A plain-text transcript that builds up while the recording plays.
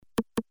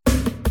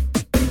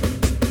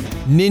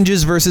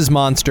Ninjas vs.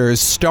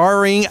 Monsters,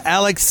 starring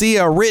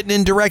Alexia, written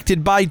and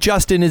directed by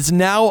Justin, is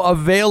now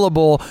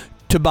available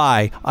to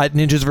buy at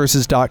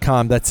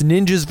ninjasversus.com. That's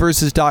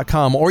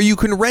ninjasversus.com. Or you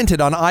can rent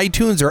it on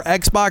iTunes or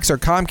Xbox or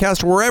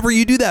Comcast, or wherever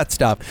you do that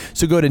stuff.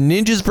 So go to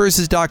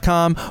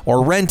ninjasversus.com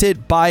or rent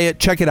it, buy it,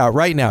 check it out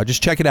right now.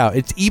 Just check it out.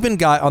 It's even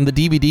got on the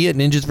DVD at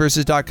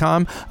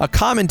ninjasversus.com a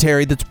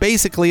commentary that's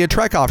basically a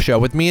Trek-Off show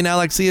with me and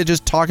Alexia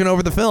just talking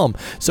over the film.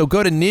 So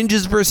go to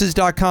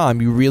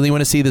ninjasversus.com. You really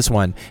want to see this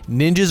one.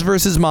 Ninjas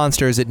vs.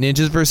 Monsters at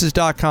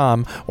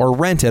ninjasversus.com or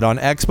rent it on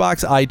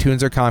Xbox,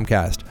 iTunes, or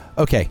Comcast.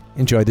 Okay,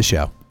 enjoy the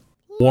show.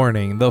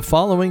 Warning, the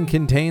following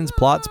contains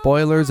plot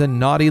spoilers and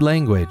naughty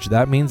language.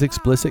 That means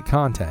explicit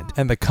content.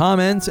 And the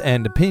comments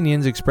and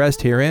opinions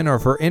expressed herein are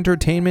for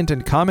entertainment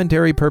and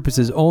commentary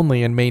purposes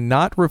only and may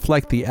not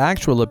reflect the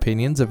actual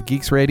opinions of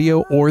Geeks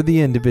Radio or the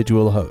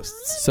individual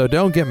hosts. So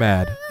don't get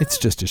mad. It's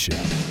just a show.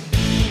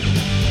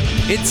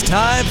 It's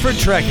time for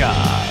Trek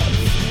Off.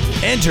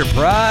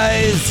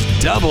 Enterprise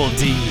Double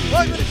D.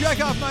 Welcome to Trek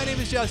Off. My name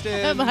is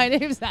Justin. My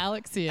name is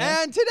Alexia.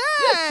 And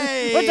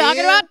today we're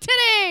talking about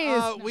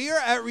titties. We are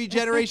at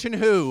Regeneration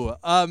Who.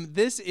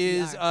 This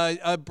is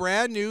a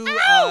brand new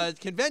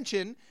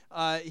convention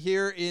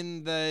here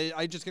in the,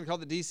 I'm just going to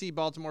call it the DC,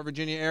 Baltimore,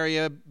 Virginia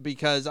area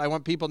because I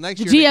want people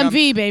next year GMV, to come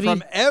baby.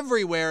 from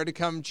everywhere to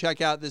come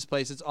check out this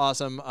place. It's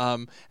awesome.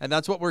 And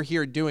that's what we're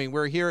here doing.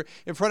 We're here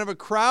in front of a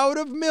crowd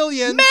of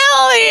millions.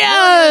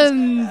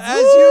 Millions!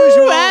 As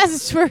usual.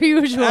 As per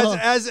usual.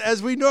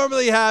 As we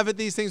normally have at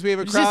these things, we have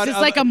a crowd. It's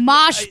like a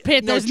mosh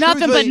pit. There's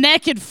nothing but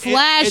naked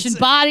flesh and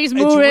bodies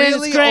moving. It's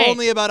really great.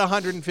 only about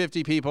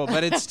 150 people,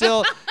 but it's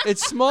still,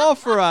 it's small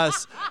for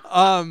us.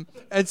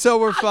 And so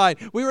we're fine.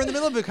 We were in the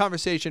middle of a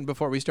conversation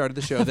before we started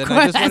the show. Then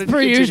I just wanted to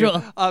continue,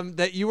 usual.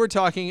 That you were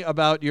talking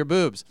about your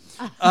boobs.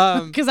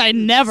 Because I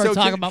never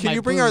talk about my boobs. Can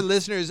you bring our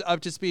listeners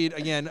up to speed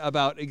again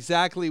about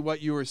exactly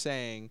what you were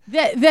saying?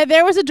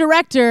 There was a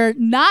director,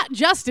 not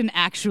Justin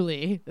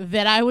actually,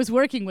 that I was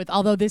working with,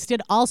 although this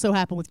did also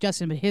happen with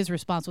Justin, but his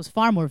response was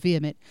far more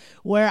vehement,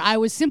 where it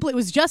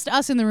was just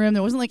us in the room.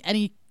 There wasn't like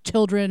any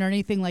children or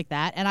anything like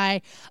that, and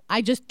I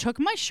just took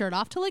my shirt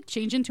off to like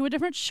change into a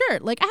different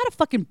shirt. Like I had a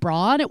fucking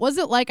bra on. It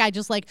wasn't like I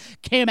just like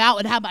came out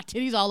and had my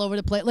titties all over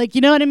the place, like,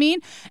 you know what I mean?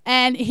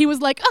 And he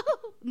was like, oh,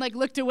 like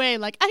looked away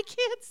like, I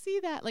can't see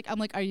that. Like I'm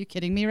like, are you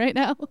kidding me right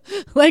now?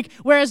 Like,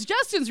 whereas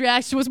Justin's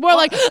reaction was more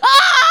like,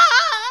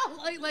 ah,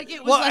 like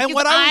it was like his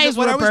eyes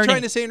were burning. What I was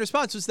trying to say in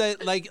response was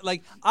that like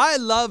I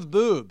love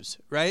boobs,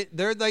 right?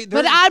 They're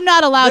but I'm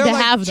not allowed to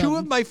have them. Two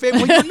of my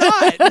favorite. Well, you're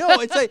not. No,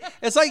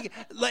 it's like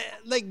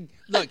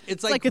look,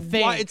 it's like a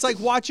thing. It's like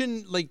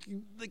watching like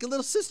a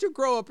little sister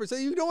grow up or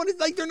something. You don't want to,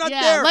 like, they're not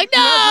there. Like,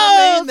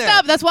 no,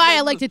 stop. That's why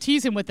I like to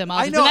tease him with them.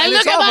 I know. And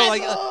it's look awful. at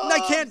Like, I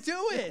can't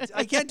do it.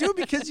 I can't do it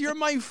because you're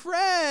my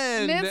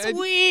friend. It's and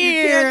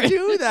weird. You can't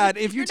do that.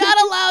 If you're not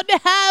allowed to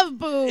have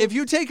boobs. If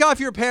you take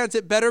off your pants,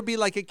 it better be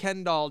like a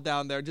Ken doll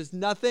down there. Just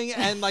nothing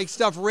and like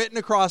stuff written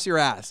across your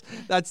ass.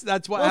 That's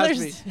what has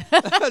to be.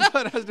 That's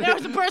what has to be. There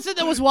was a person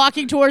that was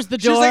walking towards the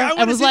door. She's like, I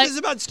want to see like, this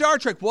about Star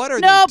Trek. What are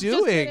nope, they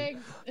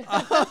doing? Just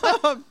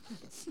kidding.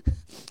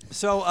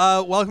 So,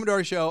 welcome to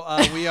our show.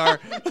 We are.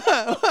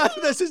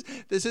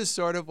 This is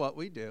sort of what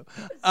we do.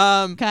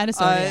 Kind of,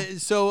 sort of. Yeah.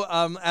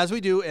 So, as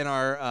we do in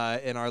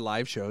our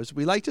live shows,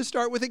 we like to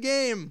start with a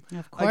game.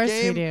 Of course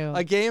we do.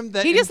 A game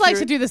that he just likes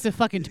to do this to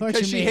fucking torture me.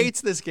 Because she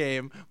hates this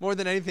game more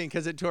than anything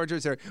because it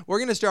tortures her. We're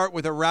gonna start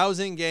with a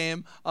rousing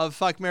game of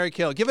Fuck, Marry,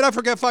 Kill. Give it up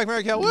for Fuck,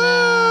 Marry, Kill.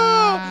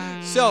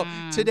 Woo! So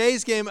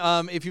today's game,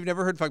 if you've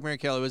never heard Fuck, Marry,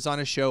 Kill, it was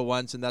on a show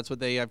once, and that's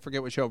what I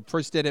forget what show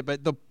first did it.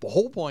 But the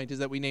whole point is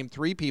that we named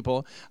three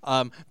people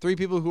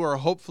who are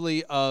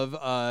hopefully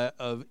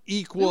of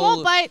equal. We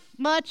won't bite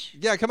much.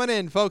 Yeah, come on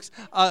in, folks.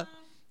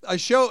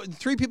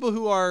 Three people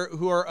who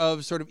are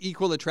of sort of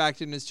equal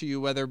attractiveness to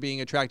you, whether being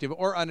attractive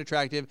or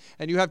unattractive,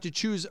 and you have to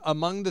choose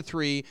among the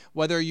three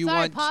whether you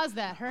want. Pause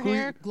that. Her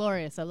hair,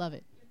 glorious. I love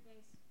it.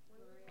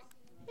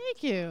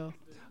 Thank you.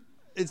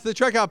 It's the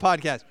Trek Out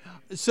podcast.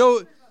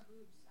 So.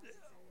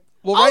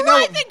 Well, right now,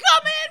 then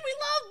come in. We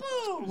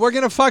love boobs. We're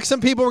going to fuck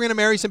some people. We're going to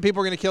marry some people.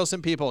 We're going to kill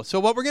some people. So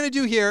what we're going to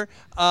do here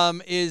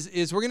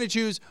is we're going to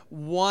choose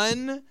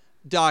one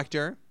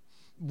doctor,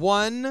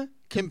 one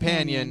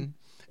companion,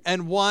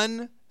 and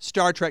one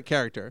Star Trek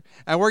character.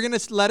 And we're going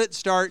to let it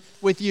start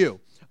with you.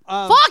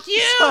 Fuck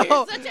you!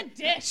 You're such a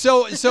dick.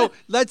 So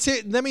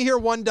let me hear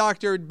one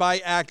doctor by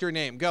actor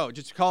name. Go.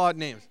 Just call out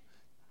names.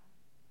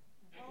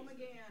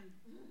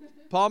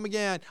 Paul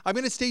McGann. I'm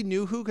going to stay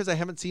new Who because I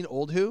haven't seen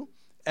old Who.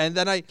 And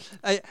then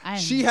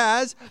she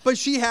has,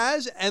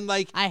 and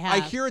like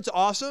I hear it's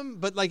awesome,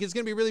 but like it's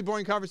gonna be a really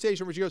boring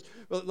conversation where she goes,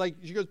 Paul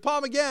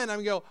McGann. I'm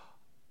gonna go.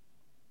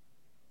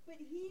 But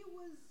he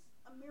was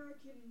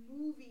American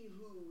movie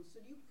Who, so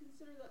do you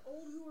consider that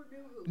old Who or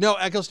new Who? No,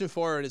 Eccleston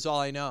Ford is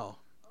all I know.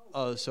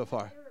 So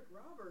far. Eric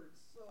Roberts.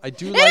 So. I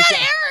do Is like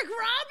that Eric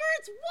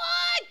Roberts?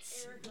 What?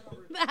 Eric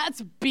Roberts.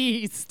 That's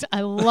beast.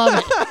 I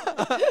love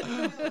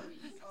it.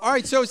 All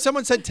right, so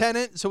someone said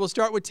Tennant, so we'll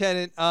start with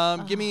Tennant.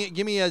 Give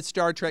me a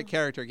Star Trek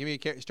character. Give me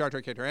a Star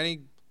Trek character.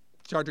 Any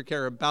Star Trek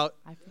character about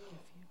I forgive you.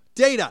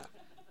 Data.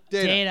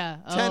 Data.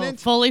 Oh, Tenant.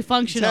 fully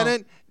functional.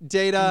 Tenant.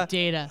 Data.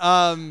 Data.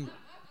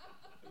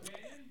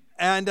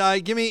 And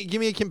give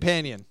me a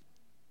companion.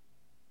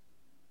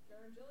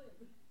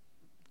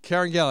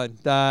 Karen Gillan.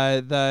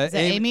 The Is that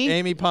Amy?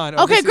 Amy Pond.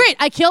 Okay, great.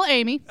 I kill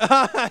Amy.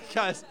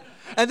 Guys.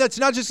 And that's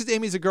not just because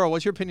Amy's a girl.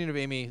 What's your opinion of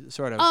Amy,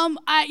 sort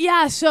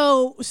of?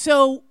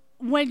 So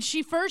when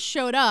she first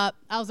showed up,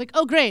 I was like,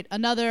 oh, great,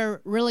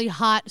 another really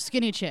hot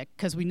skinny chick,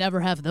 because we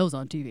never have those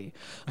on TV.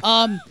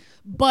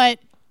 But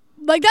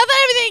like, not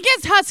that everything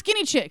against hot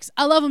skinny chicks.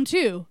 I love them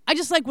too. I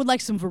just would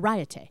like some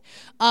variety.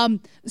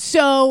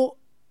 So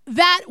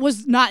that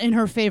was not in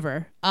her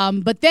favor.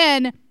 But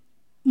then,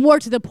 more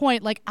to the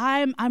point,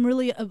 I'm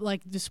really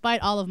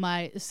despite all of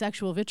my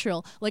sexual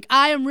vitriol,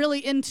 I am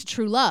really into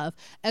true love,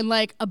 and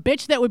a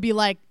bitch that would be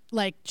like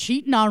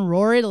cheating on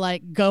Rory to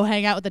go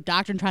hang out with the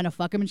doctor and trying to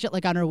fuck him and shit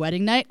on her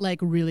wedding night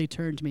really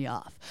turned me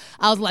off.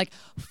 I was like,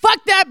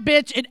 fuck that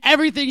bitch and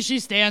everything she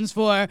stands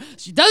for.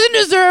 She doesn't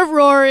deserve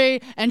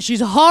Rory, and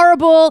she's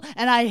horrible,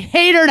 and I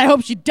hate her, and I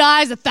hope she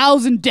dies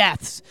 1,000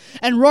 deaths.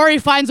 And Rory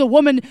finds a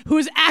woman who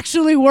is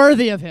actually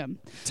worthy of him.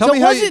 Tell me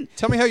how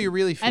you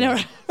really feel. I know.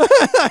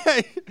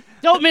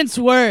 Don't mince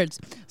words.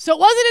 So it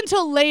wasn't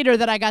until later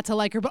that I got to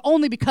like her, but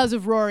only because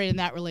of Rory and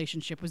that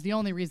relationship was the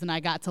only reason I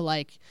got to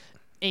like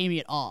Amy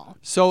at all.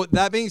 So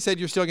that being said,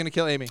 you're still going to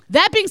kill Amy?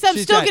 That being said, I'm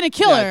She's still dead. going to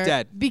kill her.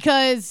 Dead.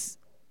 Because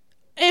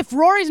if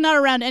Rory's not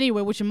around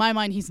anyway, which in my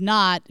mind he's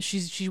not,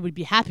 she would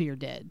be happier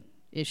dead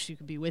if she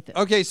could be with him.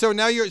 Okay, so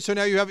now you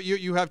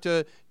have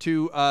to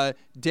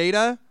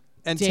Data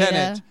and Data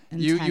Tenant.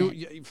 and You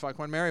Tenant. fuck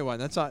one, marry one.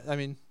 That's not. I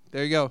mean,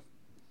 there you go.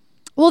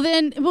 Well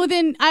then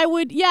I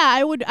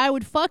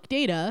would fuck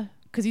Data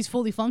because he's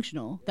fully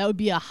functional. That would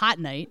be a hot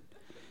night.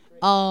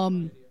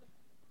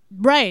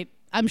 Right.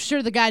 I'm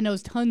sure the guy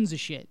knows tons of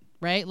shit,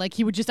 right?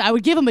 I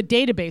would give him a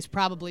database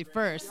probably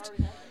first.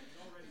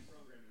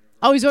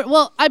 Oh,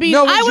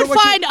 I would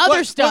find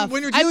other stuff.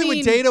 When you're dealing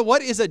with data,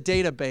 what is a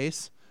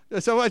database?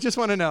 So I just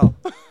want to know.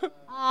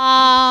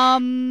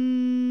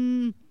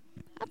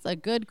 That's a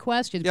good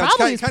question. Yeah,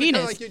 probably his it's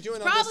penis. Kinda like you're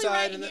doing on probably this side,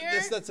 right and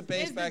here that's the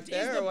base is back the,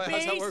 there. Is the Or base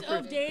how's that work for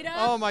of data.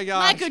 Oh my god.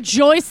 Like a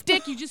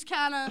joystick, you just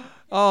kind of.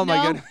 Oh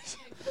my goodness.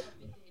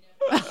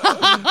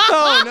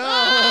 Oh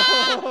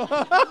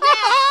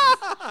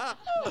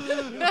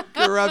no!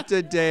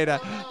 Corrupted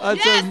data.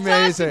 That's yes,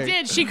 amazing. Sasha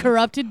did. She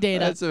corrupted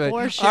Data. That's amazing.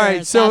 For sure. All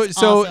right, so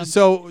That's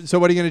awesome. so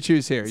what are you gonna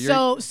choose here?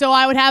 So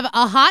I would have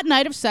a hot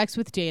night of sex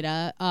with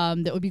Data.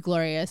 That would be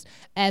glorious,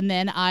 and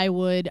then I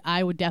would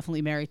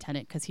definitely marry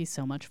Tennant because he's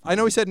so much fun. I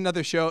know we said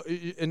another show,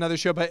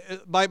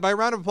 but by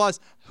round of applause,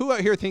 who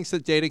out here thinks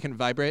that Data can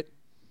vibrate?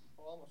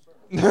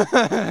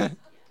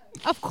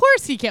 Of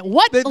course he can.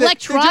 What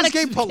electronics?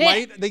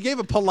 They gave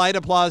a polite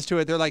applause to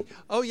it. They're like,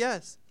 "Oh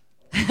yes,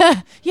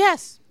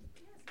 yes."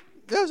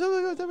 All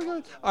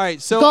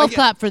right, so golf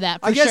clap for that.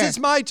 I guess sure. it's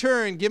my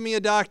turn. Give me a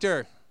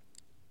doctor.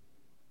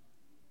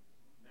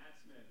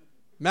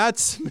 Matt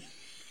Smith.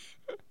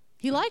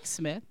 He likes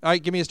Smith. All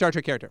right, give me a Star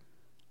Trek character.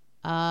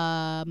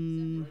 Yeah,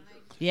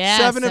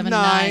 7 of 9.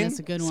 That's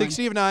a good one.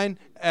 60 of 9,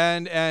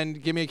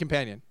 and give me a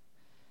companion.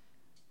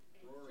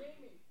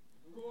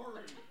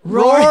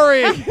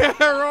 Rory.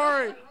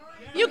 Rory.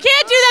 You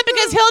can't do that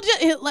because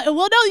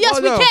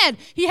we can.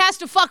 He has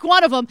to fuck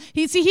one of them.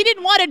 He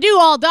didn't want to do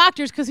all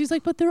doctors because he's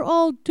like, but they're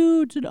all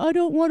dudes and I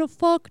don't want to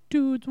fuck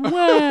dudes.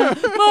 Well,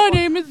 my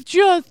name is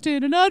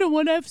Justin and I don't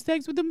want to have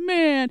sex with a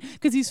man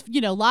because he's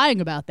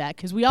lying about that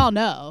because we all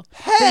know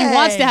that he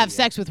wants to have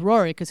sex with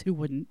Rory because who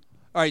wouldn't?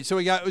 All right, so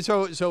we got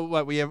so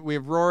what we have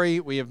Rory,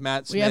 we have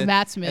Matt Smith. We have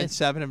Matt Smith. And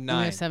 7 of 9.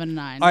 We have 7 of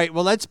 9. All right,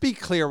 well let's be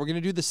clear. We're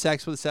gonna do the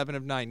sex with 7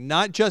 of 9,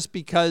 not just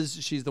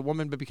because she's the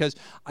woman, but because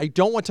I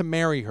don't want to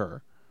marry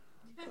her.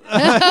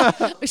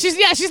 She's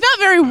not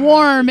very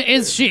warm,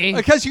 is she?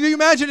 Because you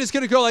imagine it's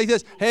gonna go like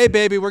this. Hey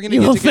baby, we're gonna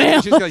get together.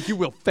 Fail. She's like, you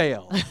will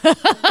fail.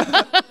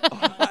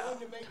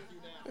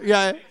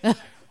 Yeah.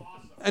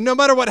 And no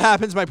matter what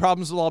happens, my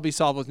problems will all be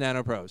solved with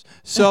NanoPros.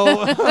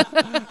 So,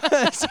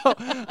 that's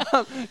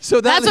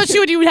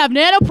what you would have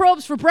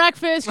nanoprobes for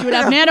breakfast. You would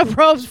have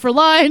nanoprobes for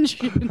lunch.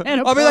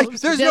 I'll be like,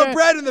 there's no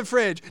bread in the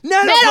fridge.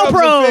 NanoProbes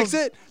will fix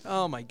it.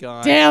 Oh my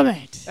god. Damn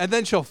it. And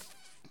then she'll.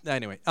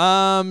 Anyway,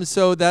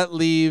 so that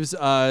leaves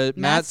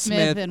Matt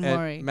Smith and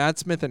Rory. Matt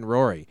Smith and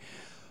Rory.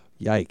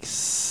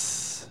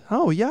 Yikes!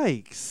 Oh,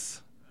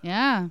 yikes!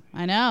 Yeah,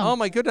 I know. Oh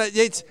my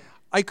goodness!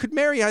 I could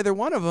marry either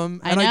one of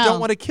them, and I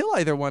don't want to kill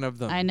either one of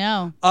them. I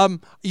know.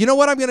 You know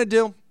what I'm gonna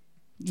do?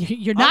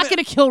 You're not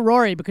gonna kill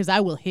Rory because I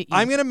will hit you.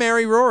 I'm gonna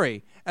marry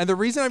Rory. And the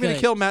reason I'm going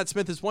to kill Matt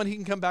Smith is one, he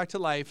can come back to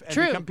life and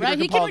become Peter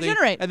He can Capaldi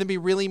regenerate. and then be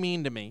really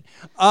mean to me.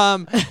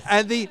 So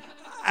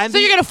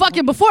you're gonna fuck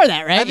him before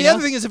that, right? And the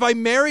other thing is, if I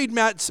married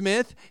Matt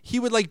Smith, he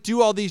would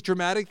do all these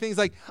dramatic things,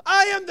 like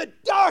 "I am the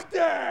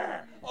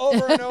doctor"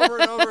 over and over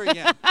and over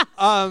again.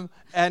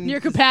 And your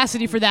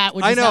capacity for that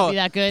would just not be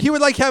that good. He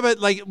would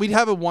we'd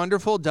have a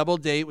wonderful double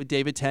date with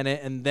David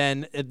Tennant, and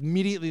then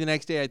immediately the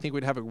next day, I think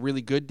we'd have a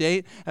really good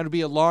date, and it would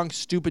be a long,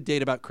 stupid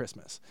date about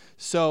Christmas.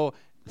 So.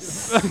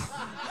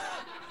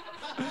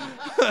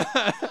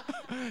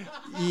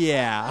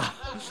 Yeah.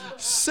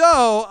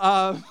 So,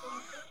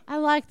 I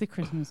like the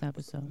Christmas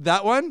episode.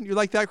 that one? You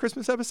like that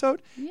Christmas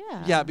episode?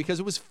 Yeah. Yeah, because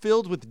it was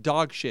filled with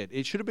dog shit.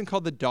 It should have been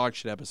called the dog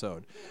shit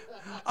episode.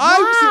 Wow.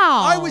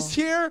 I was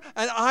here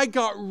and I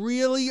got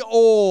really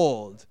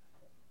old.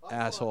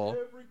 Asshole.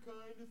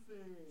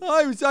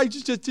 I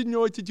just didn't know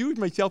what to do with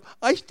myself.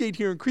 I stayed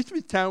here in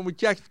Christmas Town with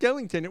Jack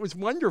Skellington. It was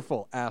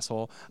wonderful,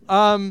 asshole.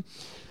 Wow.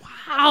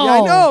 Yeah,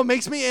 I know. It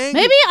makes me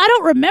angry. Maybe I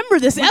don't remember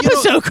this You know-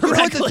 episode you know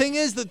correctly. what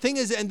the thing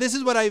is, and this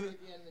is what I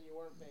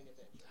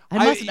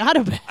I must not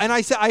have been. And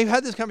I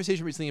had this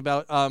conversation recently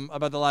about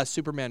the last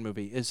Superman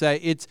movie. Is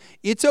that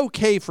it's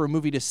okay for a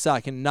movie to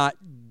suck and not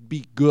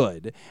be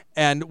good.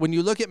 And when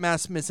you look at Matt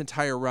Smith's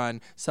entire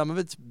run, some of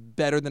it's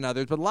better than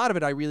others, but a lot of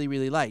it I really,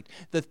 really liked.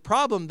 The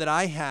problem that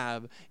I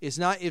have is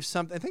not if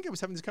something. I think I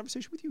was having this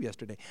conversation with you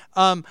yesterday.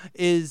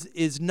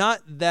 Is not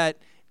that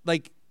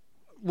like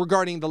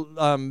regarding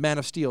the Man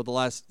of Steel, the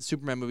last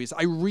Superman movies.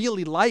 I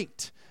really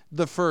liked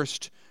the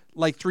first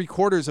like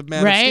 3/4 of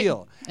Man of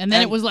Steel. And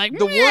then it was like,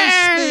 the worst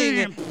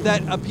thing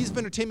that a piece of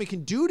entertainment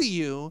can do to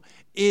you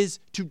is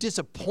to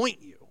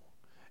disappoint you.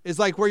 It's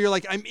like where you're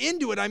like, I'm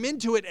into it,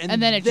 and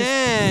then it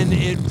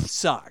it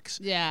sucks.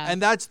 Yeah.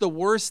 And that's the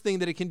worst thing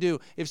that it can do.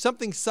 If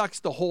something sucks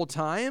the whole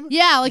time,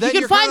 Yeah, like you then can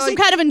you're find kinda some like-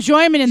 kind of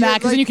enjoyment in Yeah, that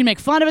because then like- you can make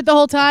fun of it the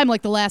whole time,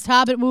 like the last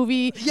Hobbit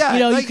movie. Yeah, you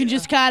know, like- you can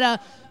just kind of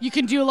you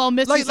can do a little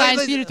Mystery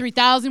Science Theater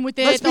 3000 with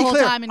it Let's the be whole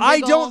clear. time. And I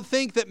giggle. don't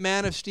think that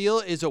Man of Steel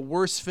is a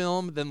worse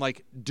film than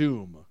like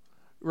Doom,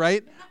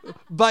 right?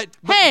 But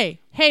Hey,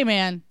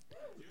 man,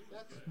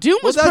 Doom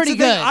was that's pretty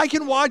the thing. good. I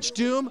can watch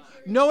Doom,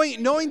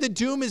 knowing that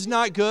Doom is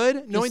not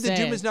good. Knowing that Doom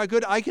saying. is not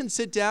good, I can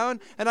sit down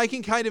and I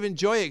can kind of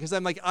enjoy it because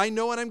I'm like, I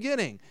know what I'm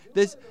getting.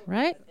 This,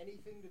 right?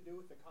 Anything to do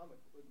with the comic,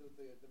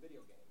 with the video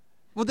game.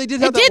 well, they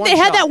did It have that did. one They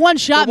shot. had that one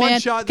shot, The one man.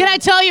 shot Can that- I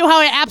tell you how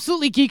I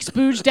absolutely geek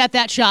spooged at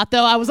that shot,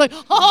 though? I was like,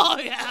 oh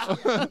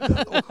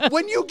yeah.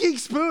 When you geek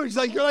spoons,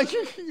 like you're like,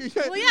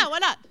 Well, yeah. Why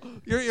not?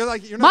 you're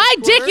like, you're not. My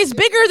a dick squirter. is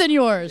bigger than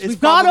yours. It's We've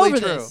gone probably over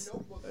true. this.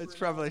 It's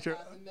probably true.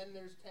 And then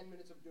there's 10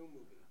 minutes of Doom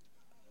movie.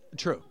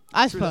 True.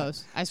 I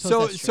suppose.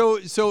 So that's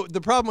true. so the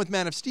problem with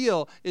Man of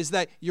Steel is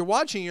that you're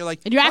watching, you're like,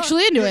 And you're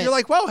actually into it. You're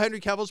like, wow, Henry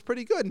Cavill's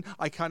pretty good. And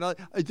I kind of,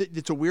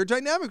 it's a weird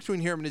dynamic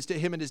between him and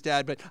his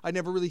dad, but I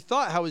never really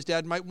thought how his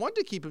dad might want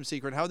to keep him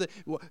secret. How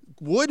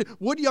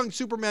would young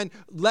Superman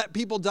let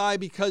people die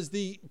because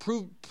the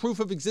proof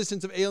of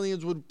existence of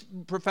aliens would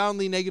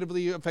profoundly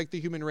negatively affect the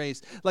human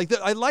race? Like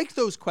I like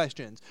those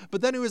questions,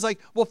 but then it was like,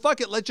 well, fuck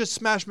it, let's just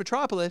smash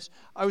Metropolis.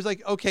 I was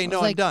like, okay, no,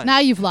 I'm like, done. now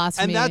you've lost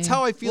and me. that's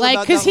how I feel like,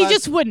 about because that he last-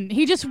 just wouldn't.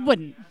 He just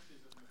wouldn't.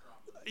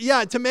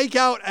 Yeah, to make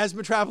out as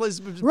Metropolis.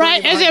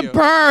 Right, as behind it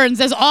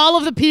burns, as all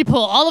of the people,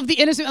 all of the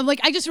innocent. I'm like,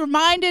 I just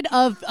reminded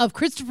of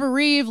Christopher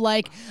Reeve,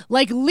 like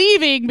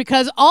leaving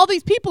because all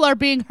these people are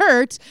being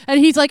hurt, and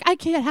he's like, I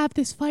can't have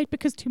this fight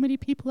because too many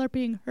people are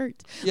being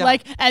hurt. Yeah.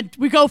 Like, and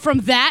we go from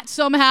that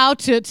somehow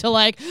to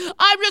like,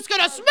 I'm just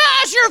gonna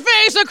smash your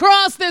face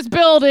across this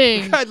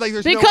building God, like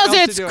there's no one because else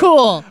to it's do it.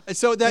 cool.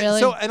 So that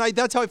Really?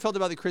 that's how I felt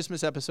about the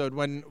Christmas episode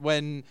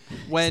when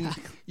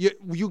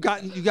you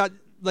got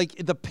like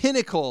the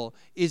pinnacle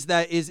is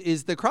the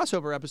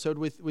crossover episode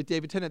with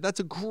David Tennant.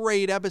 That's a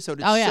great episode.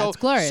 It's Oh, yeah, so, it's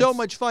glorious. so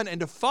much fun, and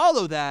to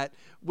follow that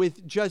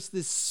with just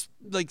this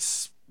like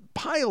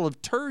pile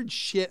of turd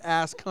shit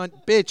ass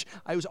cunt bitch.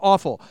 I was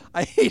awful.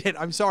 I hate it.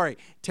 I'm sorry.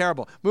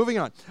 Terrible. Moving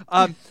on.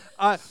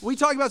 We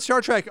talk about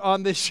Star Trek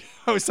on this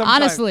show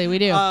sometimes. Honestly, we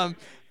do. Yeah.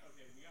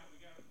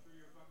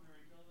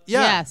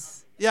 Yes.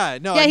 Yeah,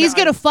 no. Yeah, he's I-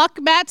 gonna fuck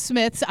Matt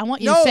Smith. I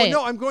want you to No, say it.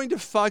 no, I'm going to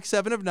fuck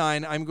 7 of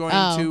 9. I'm going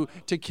Oh.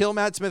 to kill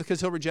Matt Smith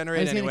because he'll regenerate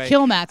He's gonna anyway.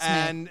 kill Matt Smith.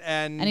 And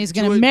And he's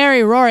do going to it-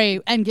 marry Rory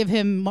and give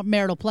him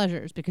marital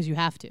pleasures because you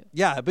have to.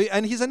 Yeah,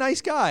 and he's a nice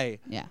guy.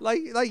 Yeah.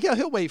 Like yeah,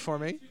 he'll wait for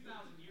me.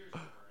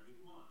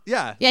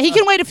 Yeah. Yeah, he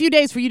can wait a few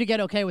days for you to get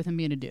okay with him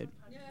being a dude.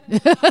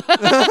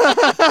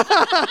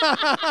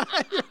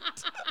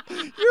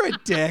 You're a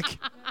dick.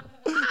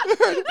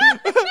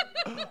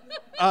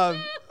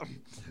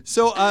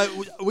 So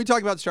we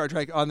talk about Star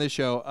Trek on this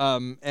show,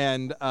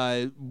 and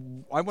I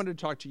wanted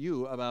to talk to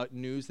you about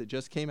news that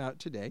just came out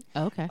today.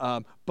 Okay.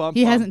 Bum,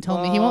 He bum, hasn't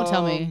told me. He won't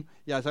tell me. bum.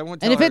 Yes, I won't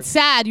tell And if her. it's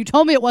sad, you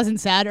told me it wasn't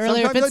sad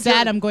earlier. Sometimes If it's I do.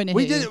 sad, I'm going to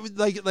We hit did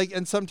you. it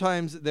and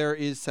sometimes there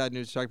is sad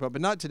news to talk about,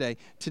 but not today.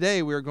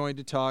 Today we're going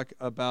to talk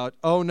about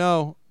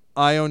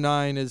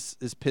IO9 is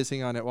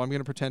pissing on it. Well, I'm going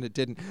to pretend it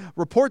didn't.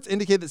 Reports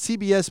indicate that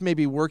CBS may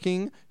be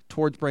working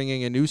towards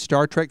bringing a new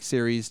Star Trek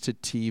series to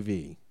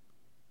TV.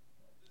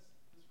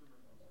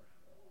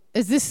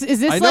 Is this I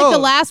like know. the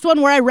last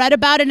one where I read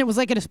about it and it was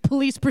like a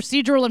police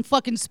procedural in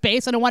fucking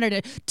space and I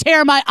wanted to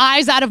tear my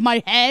eyes out of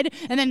my head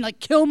and then like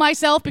kill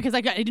myself because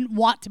I didn't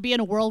want to be in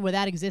a world where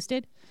that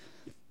existed?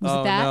 Was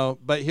it that? No,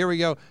 but here we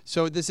go.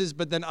 So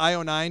but then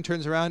IO9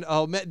 turns around.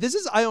 Oh man, this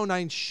is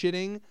IO9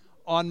 shitting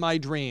on my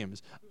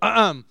dreams.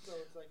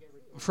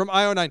 from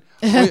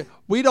IO9.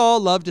 We'd all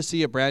love to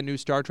see a brand new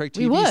Star Trek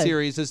We TV would.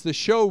 series as the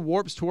show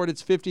warps toward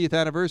its 50th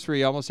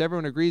anniversary. Almost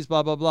everyone agrees,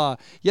 blah, blah, blah.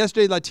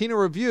 Yesterday, Latino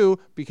Review,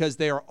 because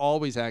they are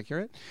always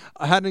accurate,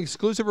 had an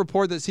exclusive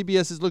report that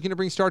CBS is looking to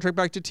bring Star Trek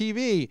back to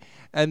TV.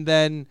 And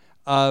then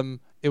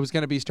it was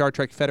going to be Star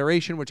Trek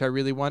Federation, which I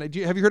really wanted.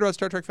 Have you heard about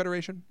Star Trek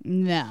Federation?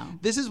 No.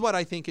 This is what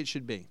I think it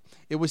should be.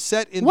 It was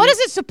set in What the- is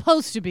it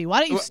supposed to be? Why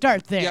don't you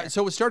start there? Yeah,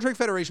 so Star Trek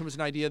Federation was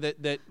an idea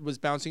that was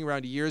bouncing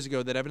around years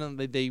ago that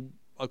evidently they,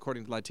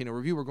 according to Latino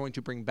Review, were going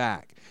to bring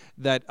back.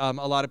 That a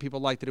lot of people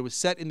liked that it was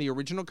set in the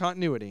original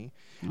continuity,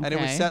 and it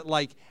was Okay. set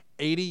like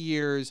 80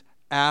 years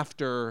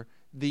after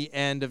the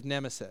end of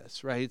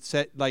Nemesis, right? It's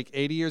set like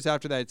 80 years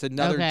after that. It's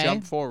another Okay.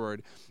 jump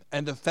forward.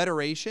 And the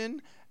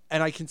Federation,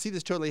 and I can see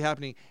this totally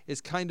happening,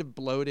 is kind of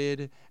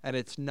bloated, and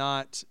it's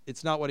not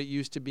what it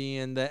used to be,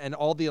 and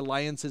all the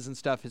alliances and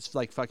stuff has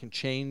like fucking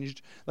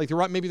changed. Like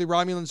maybe the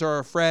Romulans are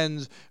our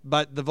friends,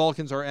 but the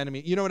Vulcans are our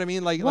enemy. You know what I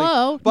mean?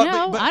 Whoa, but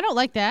I don't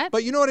like that.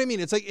 But you know what I mean?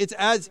 It's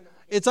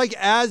like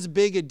as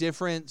big a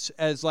difference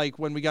as like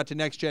when we got to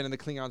Next Gen and the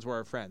Klingons were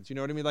our friends. You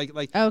know what I mean? Like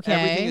Okay.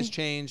 everything has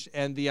changed,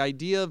 and the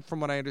idea,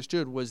 from what I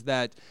understood, was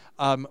that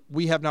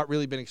we have not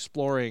really been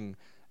exploring.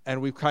 And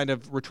we've kind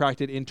of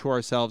retracted into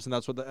ourselves, and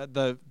that's what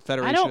the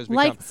Federation I has don't become.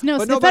 like no.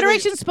 But The but wait,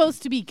 Federation's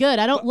supposed to be good.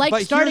 I don't like but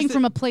here's starting the-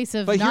 from a place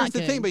of But not here's the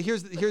good. thing. But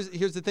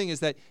here's the thing: is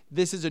that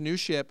this is a new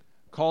ship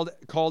called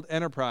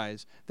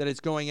Enterprise that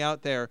is going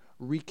out there,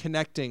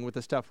 reconnecting with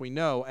the stuff we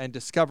know and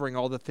discovering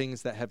all the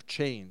things that have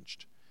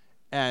changed.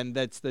 And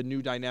that's the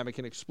new dynamic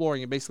in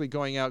exploring and basically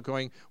going out,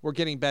 we're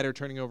getting better,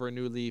 turning over a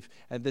new leaf,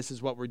 and this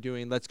is what we're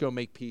doing. Let's go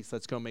make peace.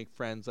 Let's go make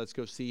friends. Let's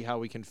go see how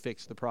we can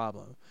fix the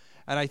problem.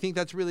 And I think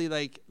that's really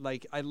like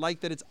I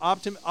like that it's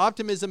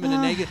optimism in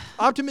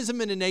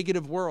a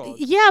negative world.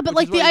 Yeah, but which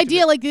like is the what you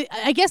should idea, be-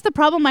 I guess the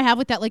problem I have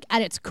with that, like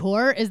at its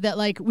core, is that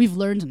like we've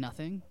learned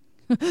nothing.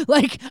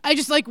 Like I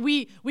just like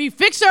we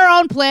fix our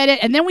own planet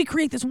and then we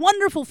create this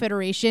wonderful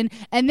federation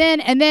and then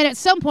at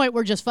some point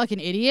we're just fucking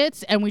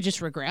idiots and we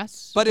just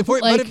regress. But if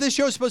like, this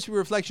show is supposed to be a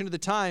reflection of the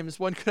times,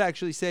 one could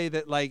actually say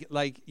that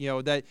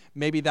that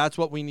maybe that's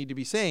what we need to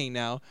be saying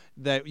now.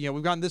 That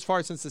we've gone this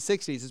far since the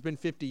 60s. It's been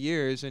 50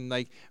 years, and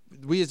like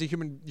we as a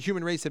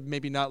human race have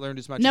maybe not learned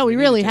as much. No, as we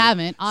needed really to.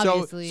 haven't,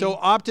 obviously. So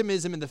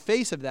optimism in the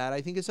face of that,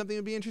 I think, is something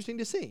that would be interesting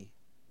to see.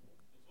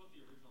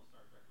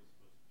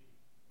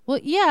 well,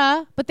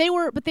 yeah, but they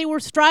were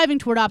striving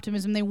toward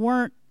optimism. They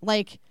weren't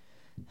like.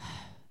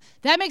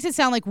 That makes it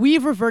sound like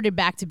we've reverted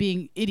back to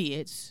being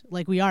idiots,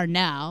 like we are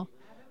now.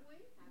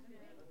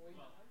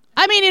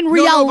 I mean, in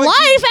real but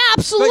life,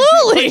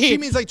 absolutely. But she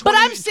means like But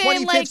I'm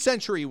saying 25th like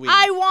century we.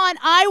 I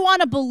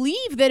want to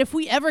believe that if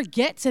we ever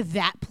get to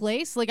that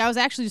place, like I was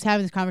actually just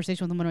having this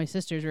conversation with one of my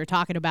sisters. We were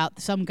talking about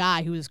some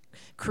guy who has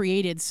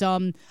created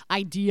some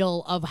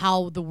ideal of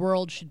how the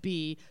world should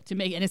be to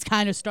make, and it's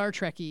kind of Star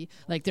Trek-y.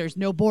 Like there's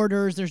no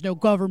borders, there's no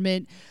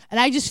government, and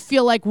I just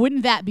feel like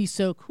wouldn't that be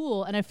so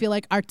cool? And I feel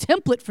like our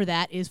template for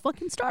that is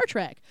fucking Star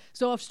Trek.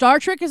 So if Star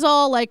Trek is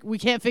all like we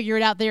can't figure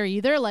it out there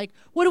either, like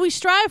what do we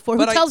strive for?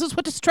 Who tells us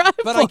what to strive for?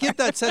 But I get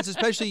that sense,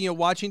 especially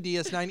watching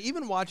DS9,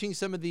 even watching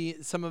some of the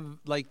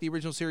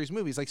original series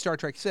movies like Star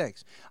Trek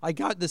 6. I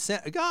got the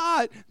sense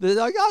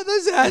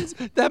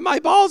that my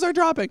balls are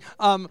dropping.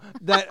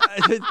 That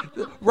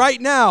right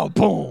now,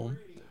 boom.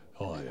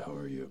 Hi, how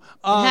are you?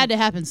 It had to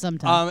happen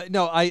sometime.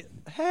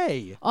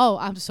 Hey, Oh,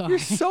 I'm sorry. you're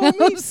so I'm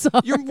mean.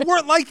 sorry. You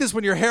weren't like this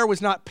when your hair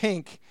was not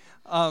pink.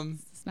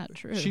 It's not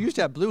true. She used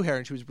to have blue hair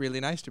and she was really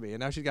nice to me, and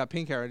now she's got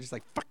pink hair and just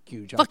like fuck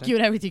you, Justin. Fuck you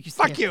and everything you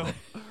say. Fuck you.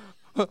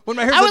 When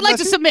my hair's I would like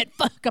to messy- submit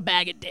fuck a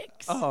bag of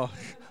dicks. Oh,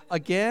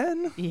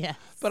 again? Yeah.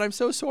 But I'm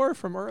so sore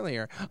from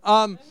earlier.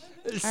 Are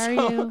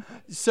you?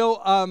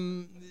 So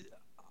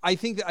I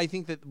think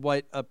that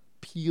what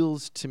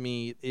appeals to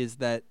me is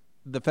that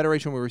the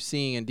Federation we were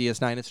seeing in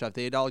DS9 and stuff,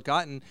 they had all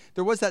gotten.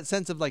 There was that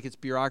sense of like it's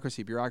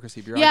bureaucracy.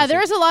 Yeah,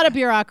 there is a lot of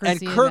bureaucracy.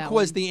 And in Kirk that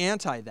was one. the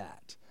anti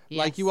that.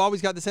 Like Yes. you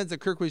always got the sense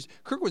that Kirk was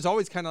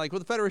always kind of like, well,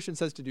 the Federation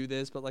says to do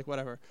this, but like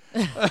whatever.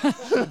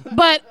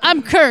 But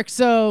I'm Kirk,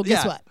 so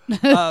guess what?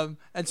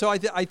 And so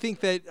I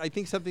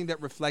think something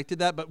that reflected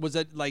that, but was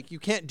that like you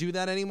can't do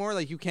that anymore.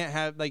 Like you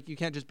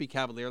can't just be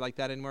cavalier like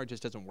that anymore. It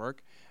just doesn't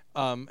work.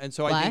 And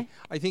so Why?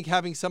 I think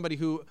having somebody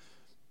who,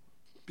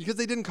 because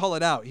they didn't call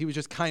it out, he was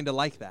just kind of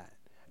like that.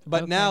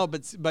 But now,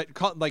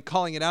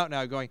 calling it out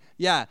now, going,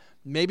 yeah,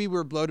 maybe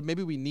we're bloated.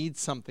 Maybe we need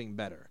something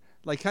better.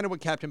 Like kind of what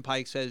Captain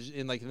Pike says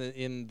in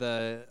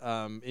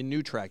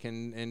New Trek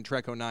in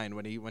Trek 09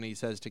 when he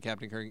says to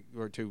Captain Kirk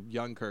or to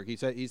young Kirk, he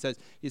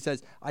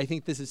says I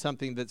think this is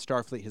something that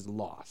Starfleet has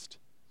lost,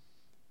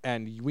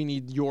 and we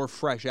need your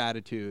fresh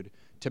attitude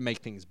to make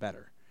things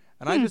better.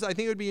 And I think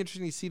it would be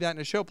interesting to see that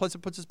in a show. Plus, it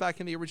puts us back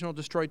in the original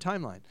destroyed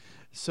timeline.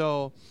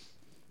 So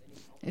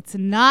It's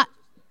not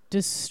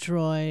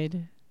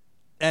destroyed.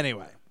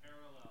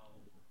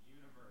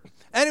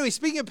 anyway,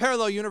 speaking of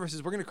parallel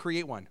universes, we're going to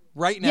create one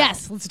right now.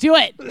 Yes, let's do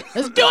it.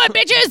 Let's do it,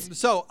 bitches.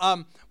 So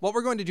what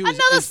we're going to do is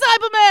Another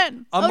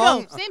Cyberman.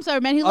 among- same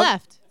Cyberman. He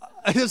left.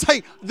 it's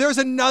like there's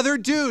another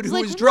dude who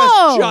like, was dressed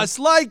whoa. just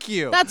like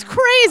you. That's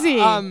crazy.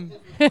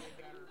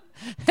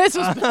 This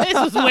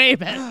was way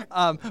better.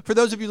 For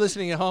those of you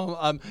listening at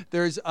home,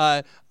 there's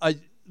a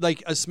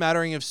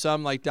smattering of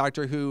some like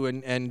Doctor Who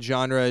and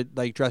genre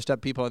like dressed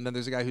up people, and then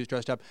there's a guy who's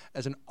dressed up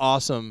as an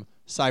awesome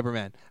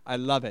Cyberman. I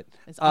love it.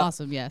 It's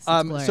awesome. Yes.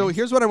 It's glorious. So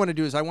here's what I want to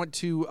do is I want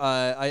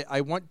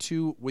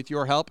to with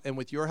your help and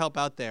with your help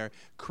out there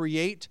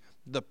create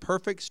the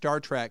perfect Star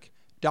Trek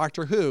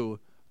Doctor Who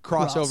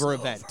crossover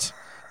event.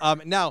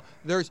 Now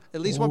there's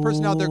at least one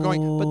person out there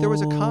going, but there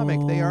was a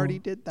comic. They already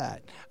did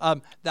that.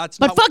 That's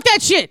But not fuck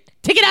that shit.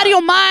 Take it out of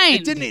your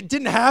mind. It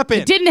didn't happen.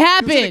 It didn't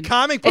happen. It was in a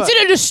comic book. It's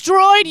in a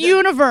destroyed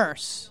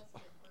universe.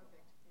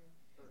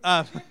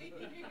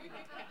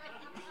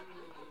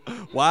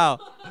 Wow.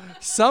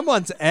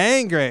 Someone's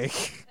angry.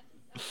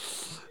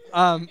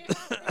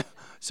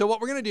 So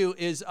what we're going to do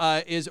is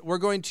we're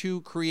going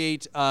to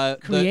create Our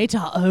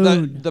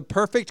own. the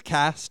perfect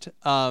cast,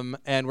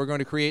 and we're going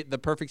to create the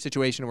perfect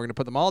situation. We're going to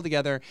put them all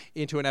together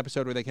into an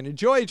episode where they can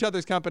enjoy each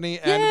other's company,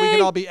 and we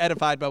can all be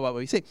edified by what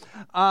we see.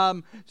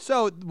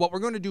 So what we're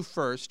going to do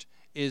first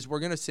is we're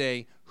going to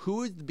say who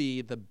would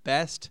be the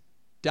best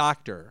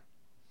doctor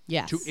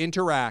Yes. to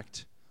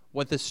interact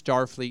with the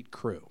Starfleet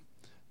crew.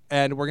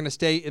 And we're going to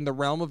stay in the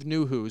realm of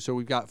New Who, so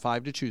we've got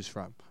 5 to choose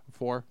from.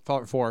 Four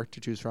to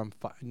choose from.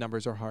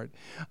 Numbers are hard.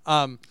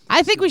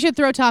 I think we should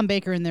throw Tom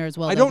Baker in there as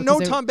well. I don't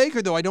know Tom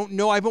Baker, though. I don't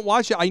know. I haven't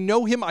watched it. I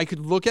know him. I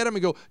could look at him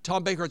and go,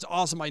 Tom Baker, it's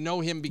awesome. I know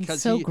him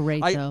because so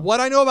great, though.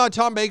 What I know about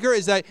Tom Baker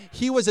is that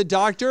he was a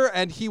doctor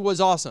and he was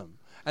awesome.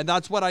 And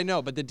that's what I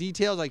know. But the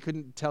details, I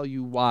couldn't tell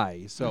you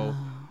why. So...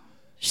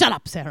 Shut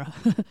up, Sarah.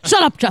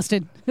 Shut up,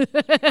 Justin.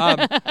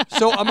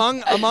 So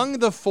among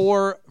the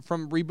 4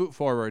 from Reboot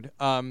Forward,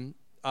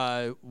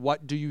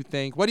 what do you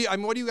think? What do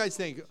you guys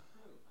think?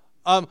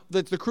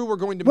 The crew we're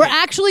going to We're make.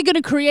 actually going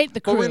to create the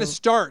crew. But we're going to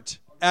start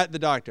at the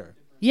Doctor.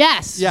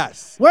 Yes.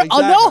 Yes. We're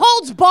exactly. no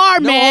holds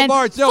barred, No man.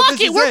 holds barred. No, fuck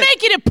this it. is We're it.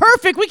 making it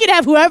perfect. We can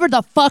have whoever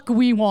the fuck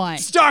we want.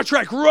 Star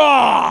Trek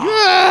Raw.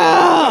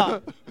 Yeah.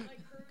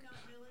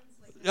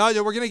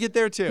 Yeah, we're gonna get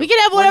there too. We can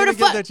have We're whatever gonna the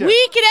get fuck. there, too.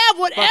 We can have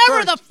whatever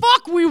first- the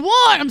fuck we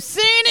want. I'm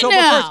saying it So, but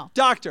now. first,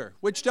 Doctor.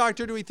 Which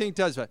Doctor do we think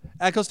does that?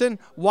 Eccleston.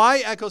 Why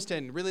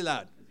Eccleston? Really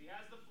loud. He has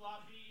the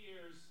floppy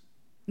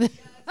ears.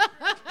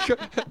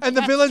 And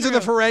the villains are the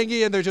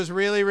Ferengi, and they're just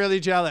really, really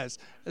jealous.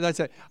 And that's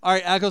it. All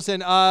right,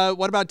 Eccleston.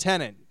 What about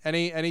Tennant?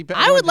 Any?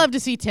 I would love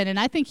to see Tennant.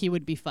 I think he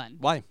would be fun.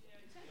 Why?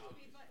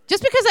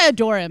 Just because I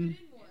adore him.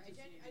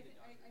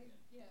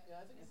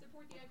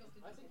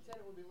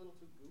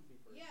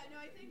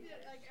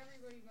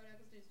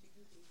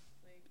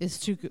 It's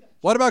too good.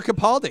 What about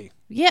Capaldi?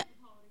 Yeah.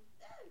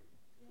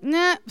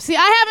 Nah. See,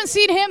 I haven't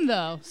seen him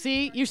though.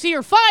 See,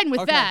 you're fine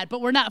with Okay. that,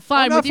 but we're not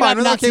fine I'm with you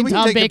having not okay, seen we can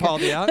Tom take Baker.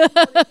 Capaldi out.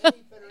 Federation,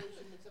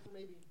 except for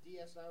maybe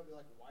DS9, would be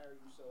like, why are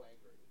you so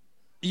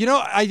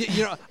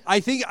angry? I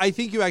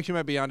think you actually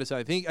might be onto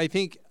something. I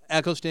think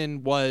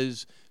Eccleston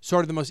was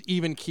sort of the most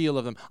even keel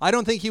of them. I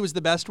don't think he was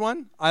the best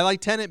one. I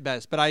like Tennant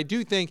best, but I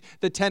do think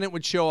that Tennant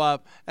would show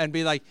up and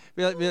be like,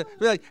 hey.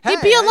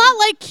 He'd be a lot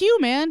like Q,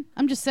 man.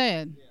 I'm just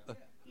saying.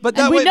 But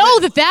And we know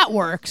that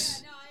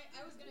works. No,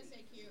 I was gonna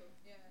say Q.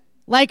 Yeah.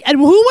 Like, and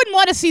who wouldn't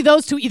want to see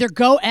those two either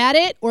go at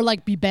it or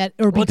like be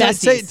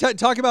besties?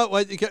 Talk about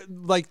what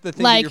like the thing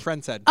that Like, your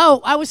friend said.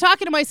 Oh, I was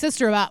talking to my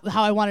sister about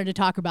how I wanted to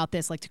talk about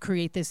this, like to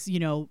create this,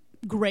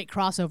 great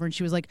crossover, and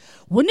she was like,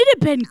 "Wouldn't it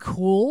have been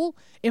cool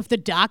if the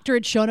Doctor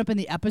had shown up in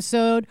the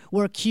episode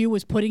where Q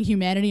was putting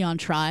humanity on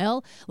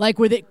trial, like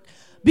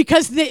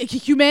because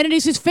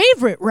humanity's his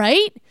favorite,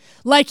 right?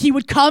 Like he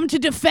would come to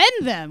defend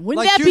them.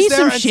 Wouldn't Like that be Q's there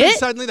some and shit?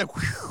 suddenly the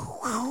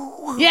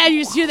Yeah,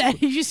 you just hear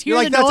that. You just hear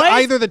you're like the that's noise.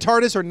 either the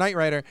TARDIS or Knight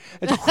Rider.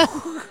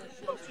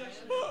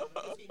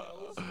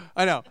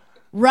 I know.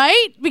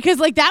 Right? Because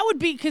like that would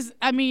be because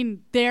I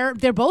mean they're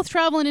both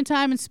traveling in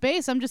time and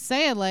space. I'm just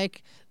saying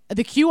like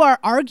the Q are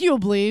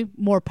arguably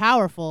more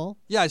powerful,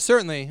 Yeah,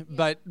 certainly,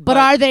 but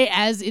are they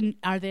as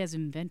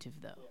inventive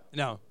though?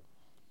 no.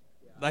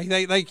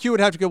 Like Q would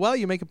have to go. Well,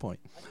 you make a point.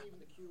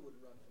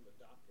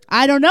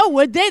 I don't know.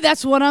 Would they?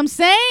 That's what I'm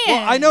saying.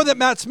 Well, I know that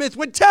Matt Smith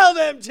would tell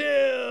them to.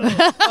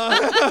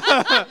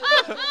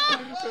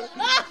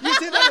 You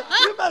see that?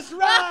 You must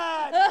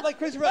run. Like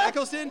Christopher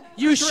Eccleston.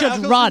 You Christopher should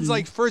Eccleston's, run.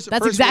 Like first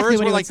That's first exactly words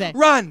what were he would like, say.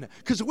 run,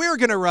 because we're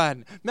gonna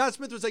run. Matt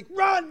Smith was like,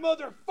 run,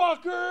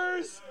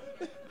 motherfuckers.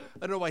 I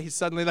don't know why he's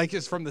suddenly like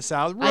just from the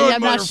South. Run,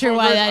 I'm not sure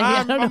why that- I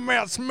don't know. I'm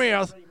Matt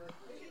Smith.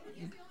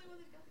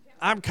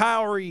 I'm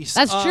Kyle Reese.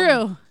 That's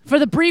true. For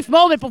the brief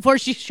moment before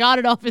she shot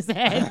it off his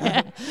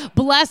head.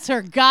 Bless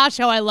her. Gosh,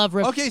 how I love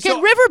River. Okay, Can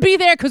so- River be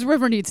there? Because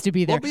River needs to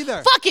be there. We'll be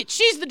there. Fuck it.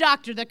 She's the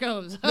doctor that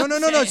goes. No.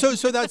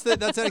 So that's the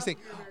next thing.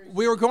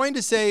 We were going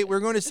to say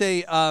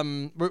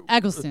Eggleston.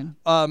 Eggleston.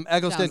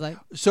 Sounds like.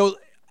 So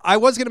I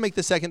was going to make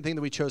the second thing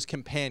that we chose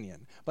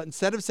companion, but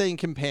instead of saying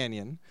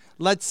companion,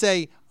 let's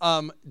say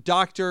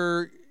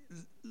doctor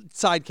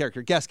side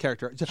character, guest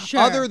character, Sure.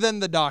 other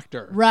than the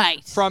doctor.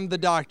 Right. From the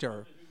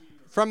doctor.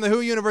 From the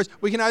Who universe,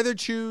 we can either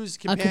choose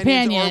companions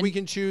companion. or we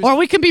can choose. Or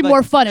we can be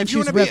more fun and if you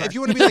choose wanna be, River. If you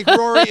want to be like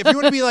Rory, if you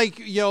want to be like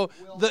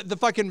the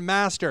fucking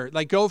master,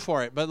 like go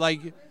for it. But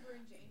like,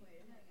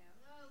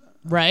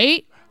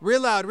 Right?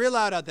 Real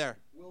loud out there.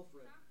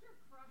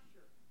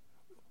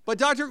 But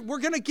Doctor, we're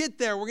gonna get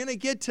there. We're gonna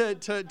get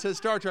to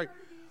Star Trek.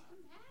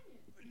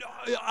 No,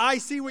 I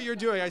see what you're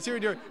doing.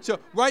 So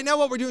right now,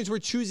 what we're doing is we're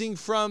choosing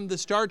from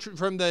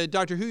the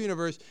Doctor Who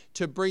universe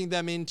to bring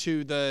them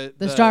into the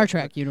Star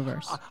Trek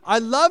universe. I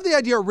love the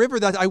idea of River.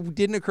 That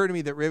didn't occur to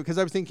me that River, because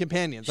I was thinking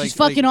companions. She's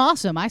fucking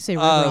awesome. I say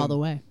River all the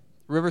way.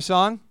 River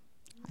Song.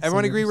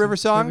 Everyone agree River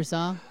Song? River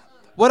Song.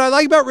 What I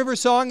like about River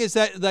Song is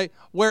that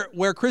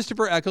where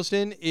Christopher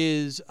Eccleston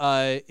is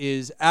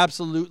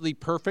absolutely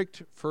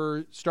perfect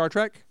for Star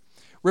Trek,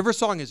 River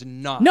Song is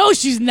not. No,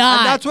 she's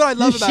not. And that's what I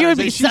love about she her. Would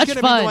be she's such gonna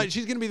fun.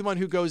 she's going to be the one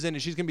who goes in,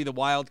 and she's going to be the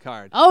wild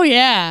card. Oh,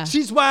 yeah.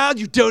 She's wild.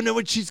 You don't know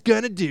what she's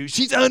going to do.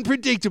 She's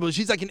unpredictable.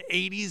 She's like an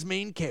 80s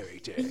main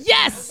character.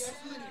 Yes.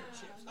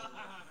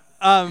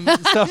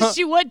 So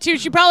She would too.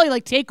 She'd probably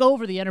like take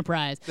over the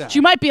Enterprise. Yeah. She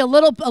might be a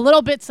little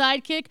bit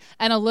sidekick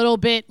and a little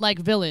bit like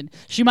villain.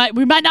 We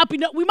might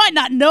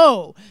not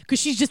know because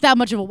she's just that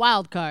much of a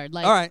wild card.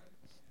 Like, all right.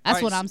 that's All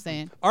right, what I'm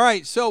saying. All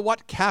right. So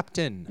what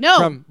captain? No.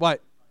 From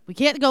what? We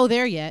can't go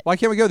there yet. Why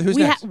can't we go? Who's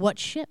next? What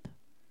ship?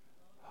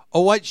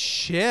 Oh, what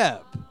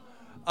ship?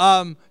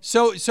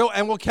 So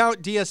and we'll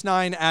count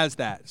DS9 as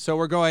that. So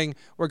we're going.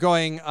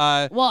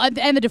 Well,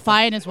 and the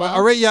Defiant as well.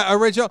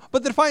 Original.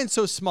 But the Defiant's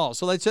so small.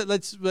 So let's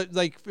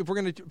like if we're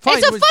gonna. Fine,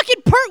 It's a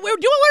fucking perk. We're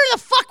doing whatever the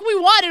fuck we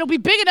want. It'll be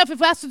big enough if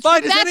that's.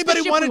 Fine. Does that's anybody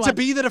the ship want we it to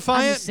be the I'm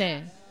Defiant? just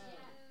saying.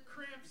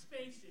 Cramped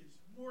spaces,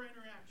 more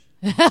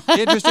interaction.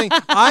 Interesting.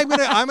 I'm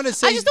gonna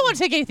say. I just don't want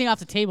to take anything off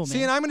the table, man.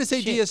 See, and I'm gonna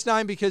say Shit.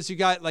 DS9 because you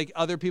got like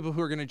other people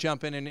who are gonna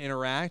jump in and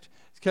interact.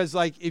 Because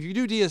like if you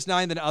do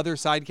DS9, then other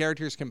side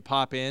characters can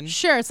pop in.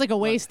 Sure, it's like a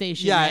way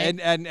station. Yeah, right?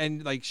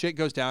 and like shit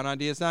goes down on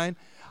DS9.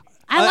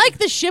 I like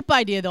the ship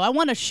idea though. I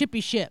want a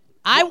shippy ship.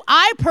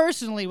 I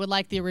personally would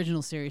like the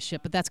original series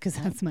ship, but that's because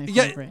that's my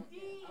Yeah. favorite.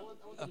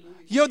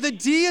 Yo, the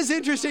D is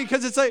interesting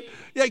because it's like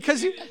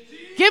because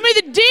Give me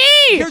the D.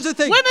 Here's the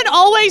thing. Women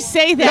always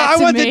say that. I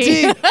to want me. the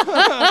D.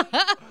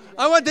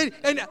 I want the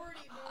and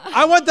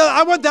I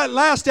want that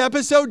last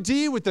episode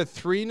D with the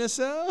 3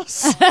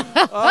 nacelles.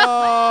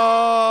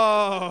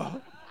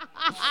 Oh.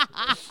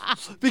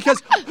 Because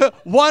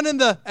 1 in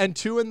the and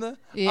 2 in the.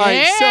 Yeah. All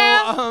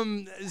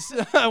right,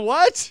 so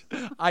what?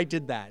 I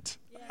did that.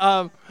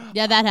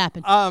 Yeah, that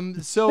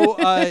happened. So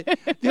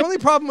the only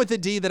problem with the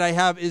D that I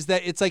have is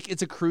that it's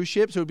a cruise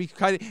ship, so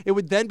it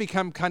would then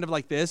become kind of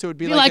like this. It would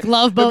be like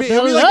Love Boat. It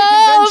would be like a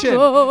Love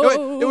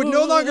convention. It would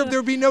no longer there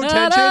would be no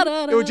tension.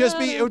 Da-da-da-da.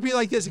 It would be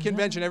like this, a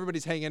convention.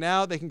 Everybody's hanging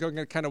out. They can go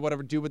kind of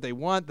whatever, do what they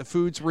want. The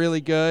food's really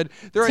good.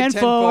 They're 10 at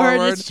 10 forward,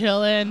 forward. it's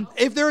chilling.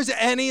 If there was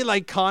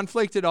like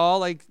conflict at all,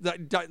 like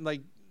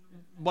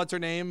what's her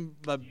name?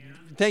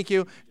 Thank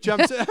you.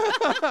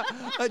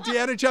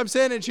 Deanna jumps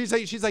in and she's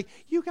like,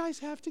 you guys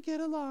have to get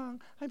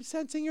along. I'm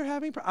sensing you're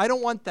having. I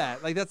don't want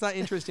that. Like that's not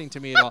interesting to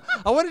me at all.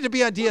 I want it to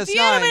be on DS9.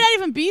 Deanna may not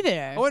even be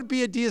there. I want it to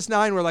be a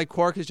DS9 where like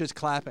Quark is just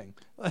clapping.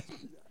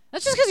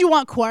 That's just because you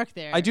want Quark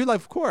there. I do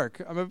love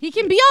Quark. He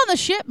can be on the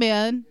ship,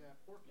 man.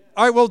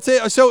 All right. Well,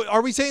 so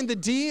are we saying the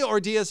D or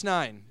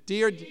DS9?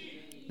 D or D?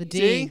 The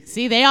D.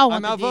 See, they all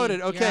want I'm the D. outvoted.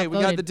 You're Okay, we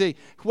got outvoted. the D.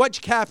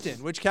 Which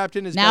captain? Which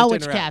captain is Now best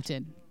which to interact?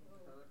 captain?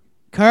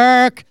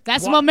 Kirk.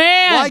 That's my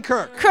man. Why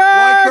Kirk? Kirk.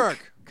 Why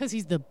Kirk? Because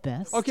he's the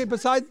best. Okay,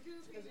 besides.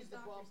 Because he's the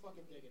bomb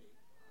fucking diggity.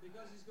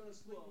 Because he's gonna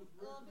sleep with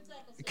River.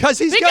 Because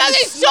he's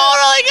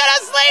totally gonna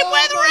sleep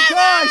with Oh my River.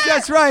 gosh,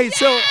 that's right. Yes!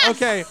 So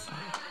okay.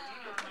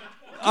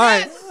 All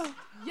right.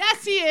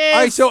 Yes, he is. All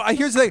right, so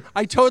here's the thing.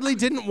 I totally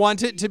didn't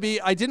want it to be.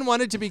 I didn't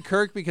want it to be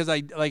Kirk because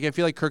I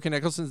feel like Kirk and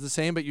Eccleston's the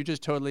same, but you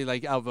just totally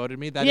like outvoted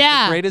me. That is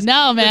Yeah, the greatest.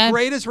 no, man. The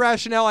greatest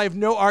rationale. I have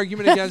no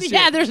argument against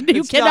Yeah, you. there's- you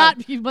It's cannot-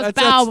 not- you must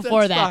that's- bow that's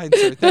before that. Fine,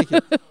 sir. Thank you.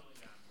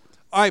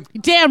 All right.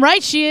 Damn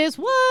right she is.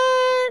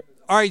 What?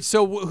 All right.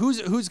 So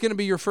who's going to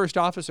be your first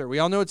officer? We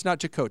all know it's not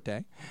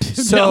Chakotay.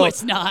 So, No,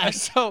 it's not.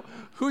 So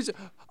who's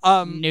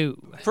No.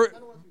 for?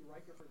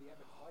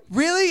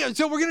 Really?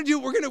 So we're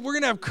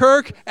gonna have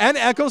Kirk and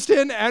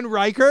Eccleston and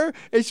Riker.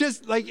 It's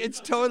just like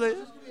it's totally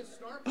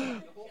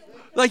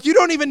like you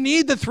don't even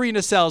need the 3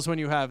 nacelles when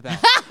you have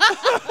that.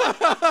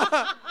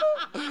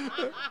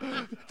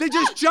 They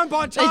just jump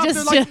on top.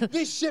 just- They're like,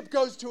 this ship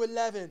goes to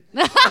 11.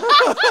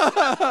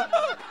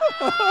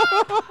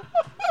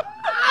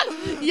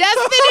 Yes,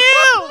 they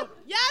do.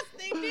 Yes,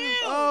 they do.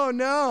 Oh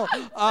no.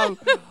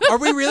 Are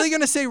we really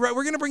gonna say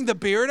we're gonna bring the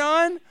beard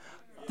on?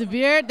 The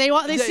beard. They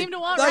seem to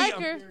want Like,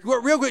 Riker.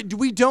 Real quick,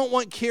 we don't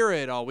want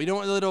Kira at all. We don't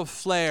want a little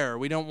flair.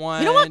 We don't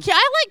want. You know what?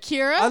 I like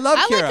Kira. I love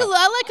Kira.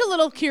 I like a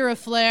little Kira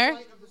flair. Of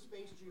the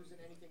space Jews in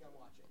anything I'm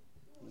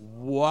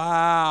watching.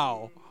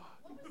 Wow.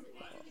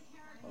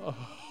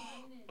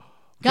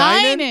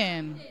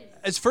 Guinan.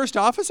 As first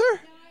officer?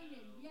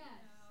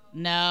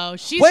 No,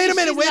 she's. Wait a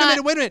minute. she's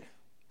not-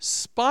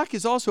 Spock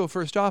is also a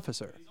first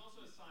officer.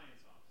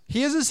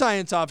 He is a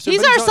science officer.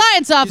 He's but our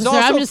science he's officer, also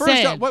I'm just first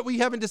saying. What we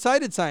haven't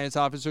decided science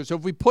officer. So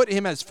if we put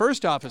him as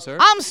first officer,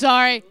 I'm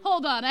sorry.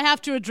 Hold on. I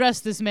have to address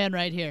this man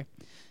right here.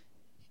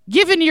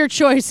 Given your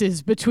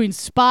choices between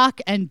Spock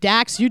and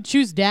Dax, you'd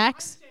choose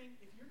Dax?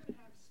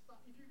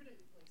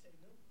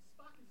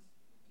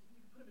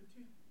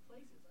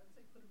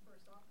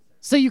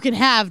 so you can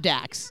have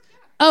Dax.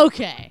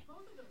 Okay.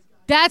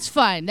 That's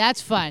fine.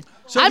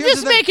 So I'm here's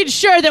just the thing. making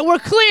sure that we're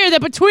clear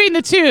that between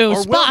the two, Or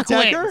Will Spock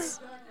Decker? wins.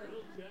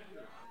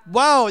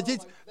 Wow.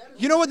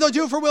 You know what they'll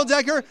do for Will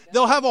Decker?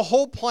 They'll have a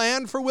whole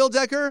plan for Will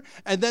Decker,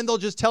 and then they'll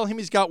just tell him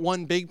he's got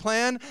one big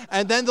plan,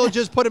 and then they'll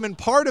just put him in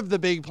part of the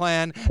big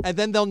plan, and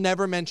then they'll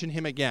never mention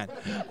him again.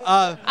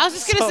 I was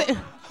just going to say...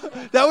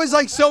 That was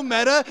like so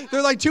meta.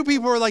 They're like, two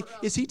people were like,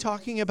 is he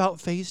talking about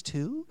phase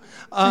 2?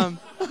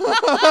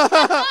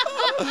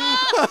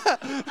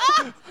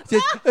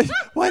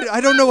 What?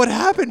 I don't know what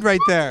happened right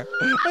there.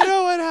 I don't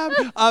know what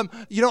happened.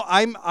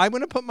 I'm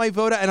going to put my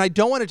vote out, and I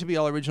don't want it to be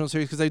all original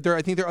series because I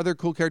think there are other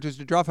cool characters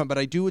to draw from, but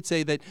I would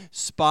say that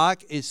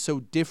Spock is so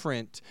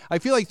different. I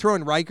feel like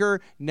throwing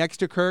Riker next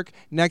to Kirk,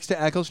 next to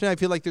Eccleston, I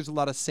feel like there's a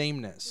lot of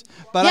sameness.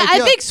 But I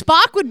think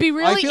Spock would be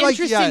really feel like,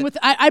 interesting yeah. with...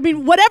 I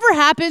mean, whatever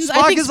happens, I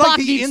Spock think is Spock like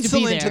the needs to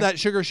be insulin there. to that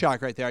sugar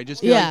shock right there. I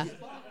just feel Yeah. like...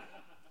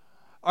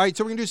 All right,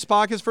 so we're going to do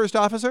Spock as first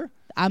officer?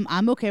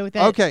 I'm okay with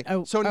that. Okay,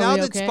 so Are now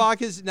we that okay?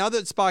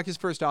 Spock is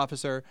first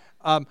officer,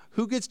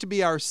 who gets to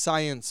be our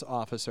science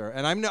officer?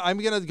 And I'm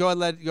gonna go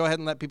ahead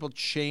and let people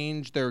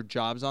change their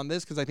jobs on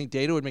this because I think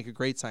Data would make a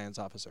great science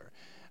officer.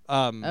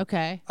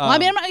 Okay. Well, I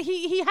mean,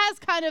 he has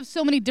kind of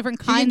so many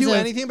different He kinds can do of...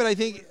 anything, but I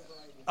think.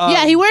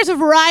 Yeah, he wears a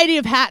variety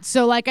of hats.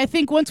 So, like, I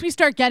think once we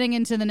start getting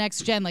into the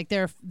next gen, like,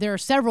 there are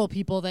several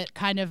people that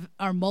kind of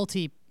are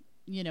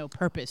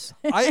purpose.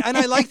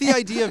 I like the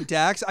idea of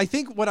Dax. I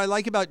think what I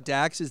like about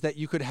Dax is that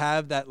you could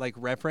have that like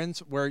reference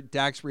where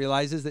Dax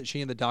realizes that she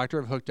and the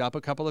Doctor have hooked up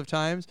a couple of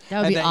times.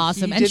 That would be that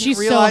awesome. He And didn't she's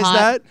so realize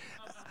hot.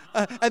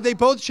 that. And they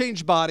both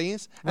changed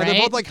bodies, and they're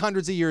Right. both like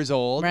hundreds of years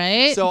old.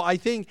 Right. So I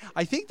think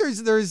I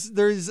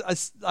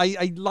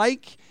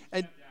like.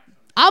 And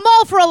I'm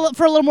all for a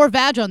little more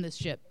vag on this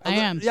ship. I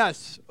am.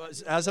 Yes,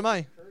 as am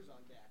I.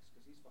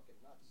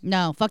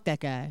 No, fuck that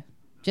guy.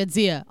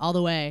 Jadzia, all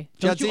the way.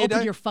 Don't you Jadzia open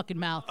Dax? your fucking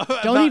mouth.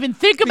 About- Don't even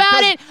think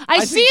about because it. I I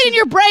see think it in she-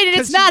 your brain and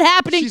it's because not she-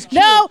 happening. she's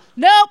No.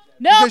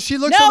 Because she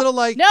looks a little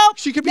like no,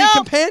 she could be no, a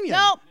companion.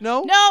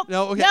 No.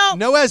 Okay. No.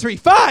 No, Esri.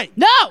 Fine.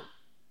 No.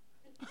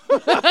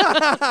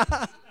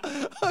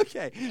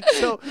 Okay,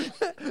 so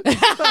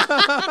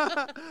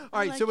all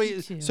right, so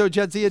you too.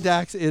 Jadzia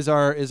Dax is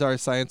our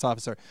science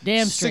officer.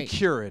 Damn straight.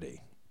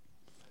 Security.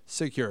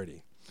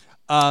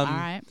 All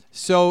right.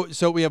 So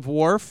we have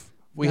Worf,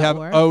 we Got have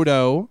Worf.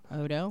 Odo,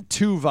 Odo.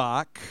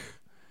 Tuvok.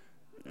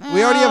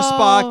 We already have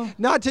Oh. Spock.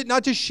 Not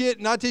to shit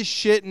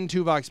in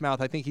Tuvok's mouth.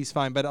 I think he's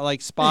fine, but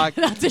like Spock.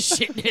 Not the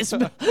shit in his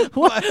mouth.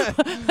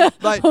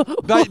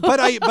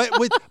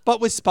 but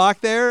with Spock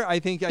there, I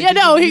think. Yeah,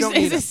 no, you he's- don't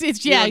need it's- him.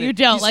 it's- yeah, need you him.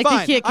 don't. He's Like, you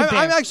fine. can't compare.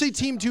 I'm actually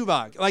Team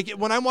Tuvok. Like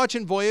when I'm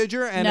watching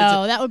Voyager and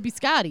No, that would be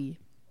Scotty.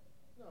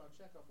 No,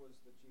 Chekhov was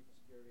the chief of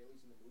security, at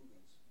least in the movies.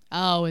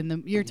 Oh,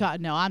 and you're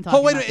talking. No, I'm talking.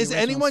 Oh wait, about the is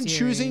original anyone series.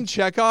 choosing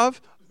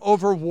Chekhov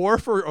over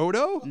Worf or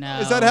Odo? No.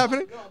 Is that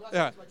happening? Yeah.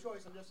 That's my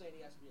choice. I'm just saying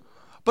he has to be in the movie.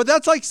 But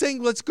that's like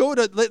saying let's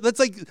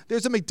like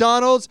there's a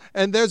McDonald's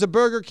and there's a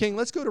Burger King.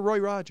 Let's go to Roy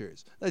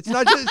Rogers. It's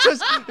not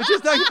just it's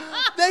just like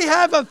they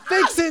have a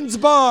Fixins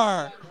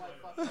bar.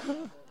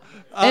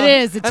 It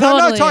is. It And I'm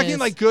not totally talking is.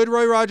 like good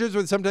Roy Rogers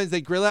where sometimes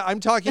they grill it.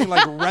 I'm talking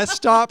like rest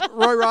stop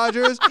Roy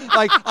Rogers,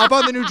 like up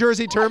on the New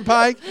Jersey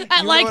Turnpike. You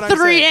at know like what I'm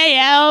 3 saying.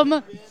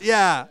 a.m.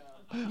 Yeah.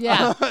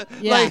 Yeah.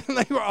 Yeah.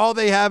 like where all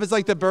they have is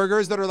like the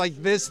burgers that are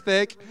like this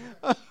thick.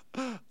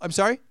 I'm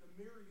sorry?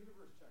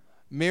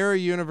 Mirror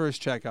Universe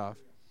Chekhov.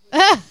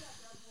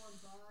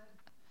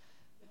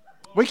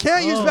 We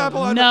can't use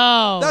Babylon.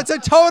 no. That's a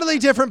totally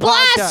different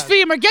podcast.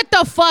 Blasphemer, get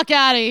the fuck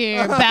out of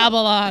here,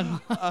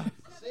 Babylon.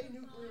 Say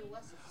nuclear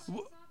lessons.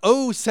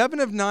 Oh, 7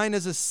 of 9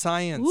 is a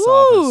science Ooh,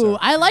 officer.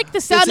 I like the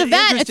sound It's of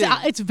that.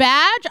 interesting. It's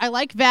vag. I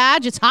like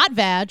vag. It's hot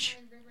vag.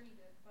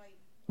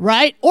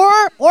 Right?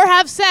 Or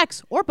have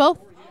sex. Or both.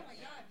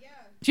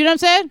 Do you know what I'm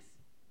saying?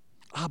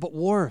 But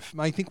Worf.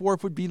 I think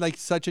Worf would be like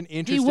such an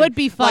interesting. would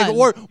be fun.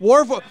 Like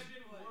Worf.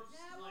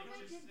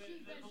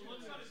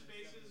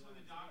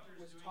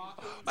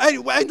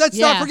 And let's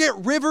not Yeah.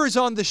 forget River's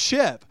on the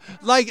ship.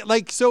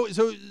 So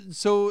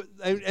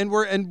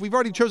we've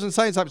already chosen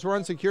science ops. We're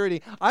on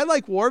security. I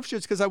like Worf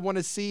just because I want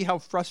to see how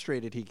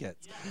frustrated he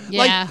gets.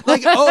 Yeah.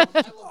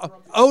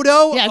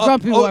 Odo. Yeah,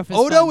 grumpy Worf is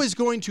Odo fun. is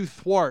going to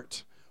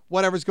thwart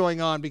whatever's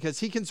going on because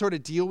he can sort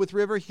of deal with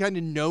River. He kind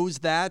of knows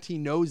that. He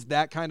knows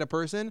that kind of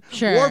person.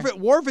 Sure.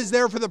 Worf is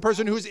there for the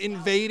person who's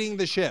invading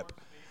the ship.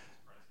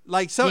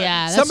 Like Yeah,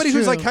 that's somebody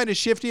who's like true. kind of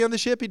shifty on the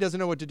ship, he doesn't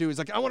know what to do. He's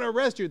like, I want to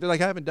arrest you. They're like,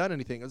 I haven't done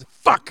anything. I was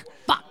like,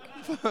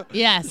 fuck.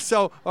 Yes.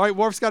 So, all right,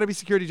 Worf's got to be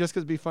security just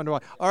because it'd be fun to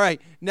watch. All right,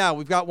 now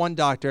we've got one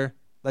doctor.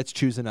 Let's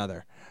choose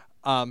another.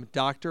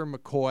 Dr.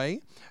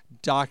 McCoy,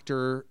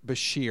 Dr.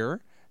 Bashir,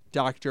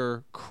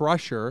 Dr.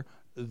 Crusher,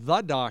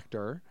 the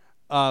Doctor.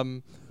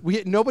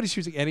 Nobody's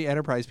choosing any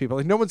Enterprise people.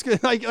 Like no one's gonna,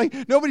 like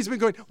nobody's been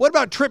going. What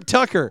about Trip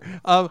Tucker?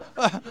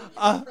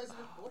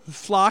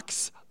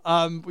 Phlox.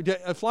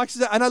 Phlox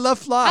is, and I love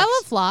Phlox. I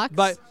love Phlox.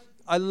 But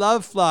I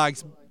love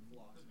Phlox.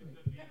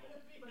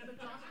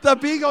 The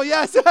Beagle,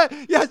 yes,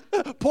 yes.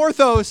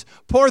 Porthos.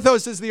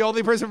 Porthos is the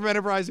only person from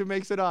Enterprise who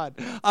makes it on.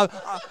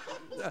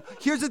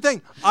 Here's the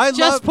thing.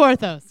 Just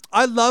Porthos.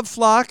 I love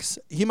Phlox.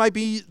 He might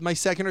be my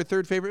second or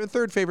third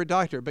favorite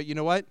Doctor. But you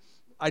know what?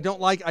 I don't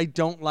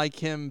like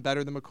him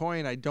better than McCoy,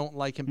 and I don't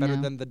like him better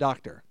than the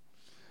Doctor.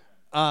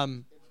 It's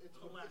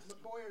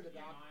McCoy or the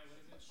Doctor.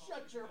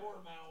 Shut your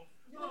whore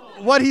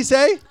mouth. What'd he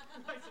say?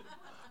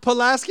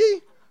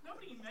 Pulaski?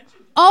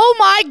 Oh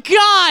my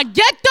God!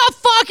 Get the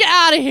fuck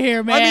out of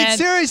here, man! I mean,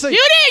 seriously.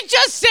 You didn't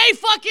just say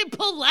fucking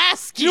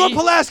Pulaski. Do you know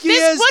what Pulaski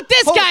is? What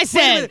this guy wait a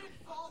said. minute.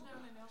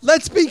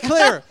 Let's be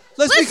clear.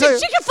 Listen,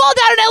 she can fall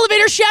down an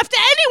elevator shaft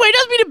anyway.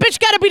 Doesn't mean a bitch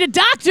got to be the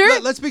Doctor.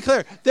 Let's be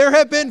clear. There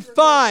have been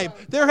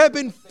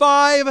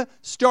five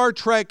Star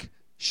Trek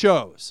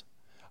shows.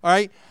 All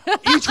right?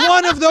 Each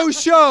one of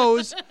those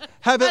shows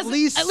have at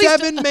least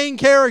 7 main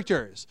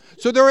characters.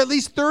 So there are at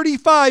least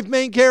 35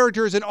 main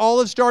characters in all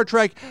of Star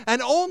Trek,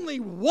 and only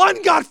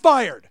one got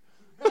fired.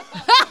 Is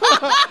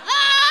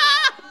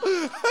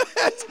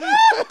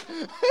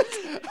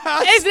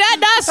that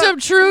not some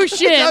true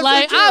shit?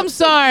 Like, true. I'm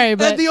sorry,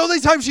 but And the only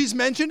time she's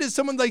mentioned is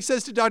someone like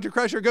says to Dr.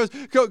 Crusher, goes,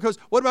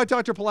 what about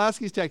Dr.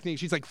 Pulaski's technique?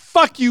 She's like,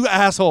 fuck you,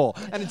 asshole.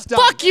 And it's done.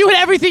 fuck you and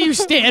everything you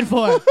stand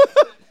for.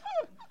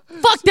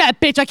 Fuck that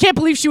bitch. I can't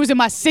believe she was in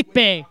my sick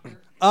bay.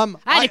 I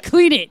had to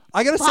clean it.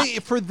 I gotta say,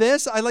 for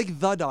this, I like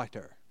the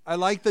Doctor. I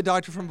like the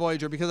Doctor from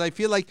Voyager because I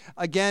feel like,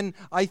 again,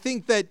 I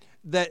think that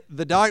the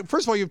Doctor.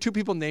 First of all, you have 2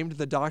 people named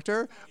the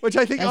Doctor, which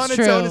I think That's on its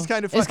own true. is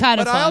kind of fun. It's kind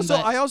of but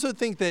fun, I also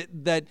think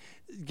that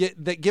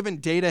given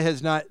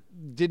Data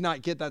did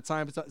not get that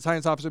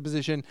science officer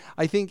position,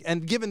 I think,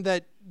 and given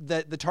that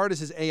the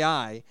TARDIS is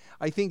AI,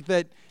 I think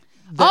that.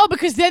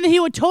 Because then he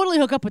would totally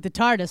hook up with the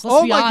TARDIS. Let's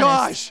Oh be my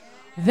honest. gosh!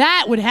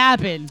 That would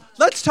happen.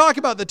 Let's talk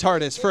about the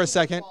TARDIS for a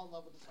second.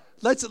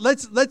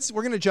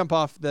 We're gonna jump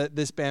off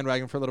this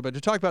bandwagon for a little bit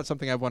to talk about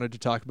something I wanted to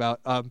talk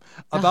about. The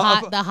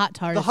hot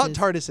TARDISes. The hot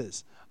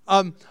TARDISes.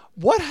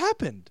 What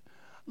happened?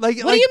 What do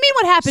you mean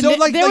what happened? So,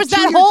 there was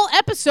that whole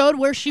episode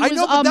where she was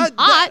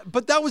hot.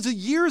 But that was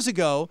years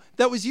ago.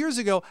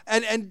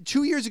 And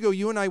 2 years ago,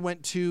 you and I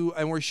went to,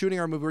 and we're shooting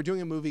our movie. We're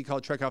doing a movie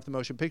called Trek Off the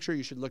Motion Picture.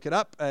 You should look it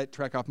up at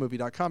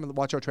trekoffmovie.com and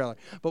watch our trailer.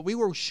 But we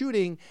were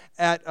shooting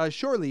at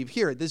Shore Leave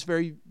here at this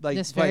very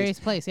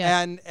place,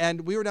 yeah.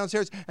 And we were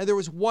downstairs, and there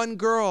was one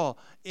girl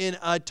in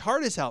a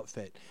TARDIS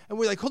outfit, and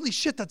we're like, holy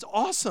shit, that's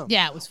awesome.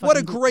 Yeah, it was what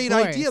a fucking great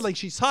glorious. idea. Like,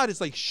 she's hot. It's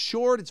like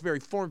short. It's very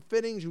form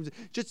fitting. She was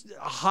just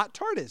a hot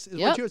TARDIS. Is what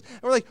Yep. she was.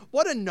 And we're like,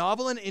 what a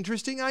novel and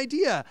interesting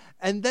idea.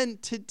 And then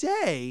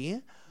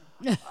today,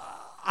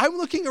 I'm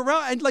looking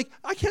around and like,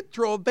 I can't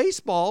throw a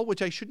baseball,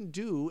 which I shouldn't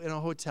do in a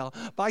hotel,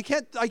 but I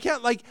can't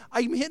like,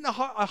 I'm hitting a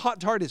hot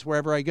TARDIS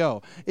wherever I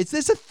go. Is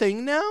this a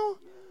thing now?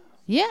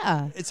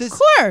 Yeah. It's this, of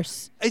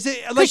course. Is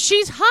it like, Because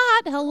she's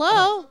hot.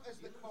 Hello. As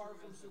the car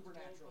from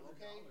Supernatural,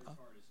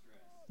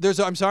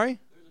 okay? I'm sorry?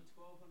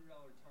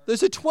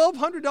 There's a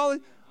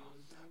 $1,200.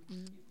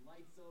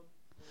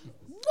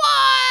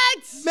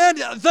 What? Man,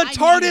 the I need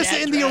TARDIS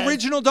an in the address.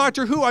 original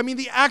Doctor Who, I mean,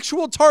 the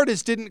actual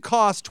TARDIS didn't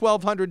cost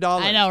 $1,200.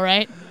 I know,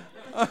 right?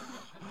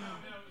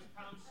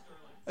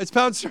 It's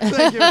pound sterling.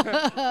 Thank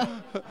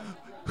you.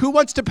 Who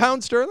wants to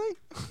pound sterling?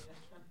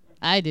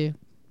 I do.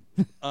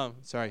 Oh,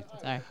 sorry.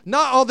 Sorry.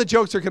 Not all the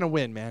jokes are going to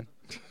win, man.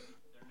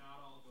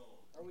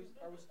 Are we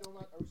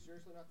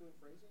seriously not doing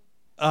phrasing?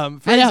 I know.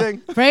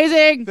 Phrasing.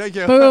 Phrasing. Thank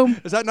you.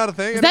 Boom. Is that not a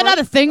thing? Is that not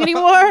a thing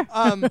anymore?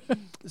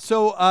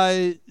 So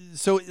I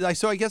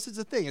guess it's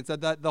a thing. It's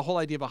that the whole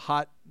idea of a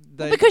hot.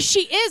 Because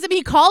she is. I mean,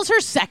 he calls her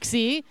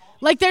sexy.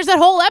 Like, there's that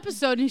whole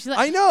episode, and she's like,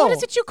 I know. What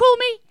is it you call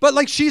me? But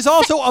like, she's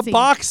also Sexy. a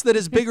box that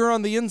is bigger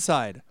on the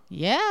inside.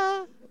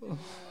 Yeah.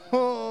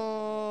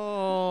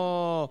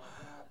 Oh,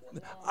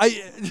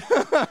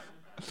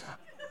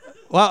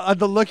 wow,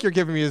 the look you're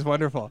giving me is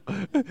wonderful.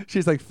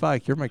 She's like,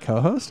 "Fuck, you're my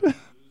co-host."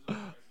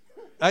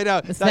 I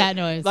know. It's that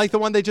noise. like the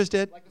one they just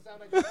did. Like the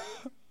sound I just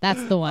made?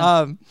 That's the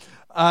one.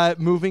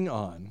 Moving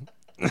on.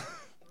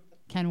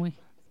 Can we?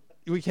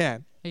 We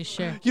can. Are you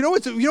sure? You know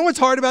what's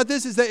hard about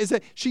this is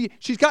that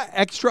she's got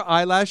extra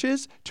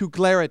eyelashes to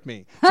glare at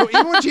me. So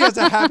even when she has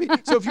a happy,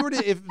 so if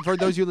for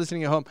those of you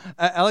listening at home,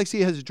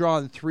 Alexia has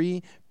drawn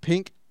 3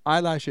 pink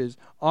eyelashes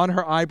on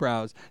her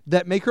eyebrows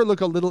that make her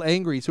look a little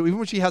angry. So even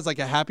when she has like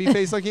a happy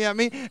face looking at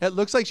me, it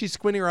looks like she's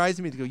squinting her eyes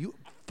at me to go, "You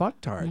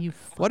fucktard. You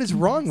What is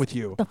fucking wrong bastard. with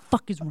you?" What the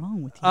fuck is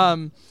wrong with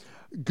you?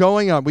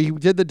 Going on, we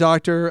did the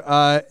Doctor,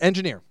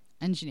 engineer.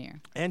 Engineer.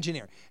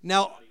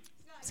 Now,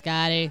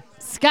 Scotty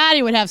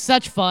would have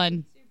such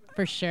fun,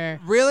 for sure.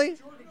 really,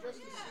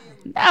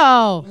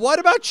 No. what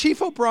about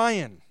Chief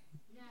O'Brien?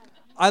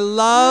 I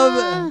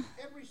love.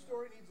 Every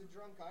story needs a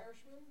drunk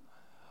Irishman.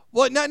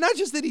 Well, not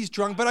just that he's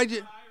drunk, but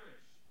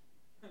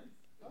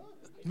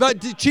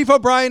Chief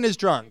O'Brien is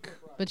drunk.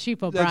 But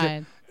Chief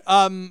O'Brien.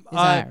 I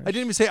Irish.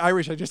 didn't even say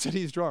Irish. I just said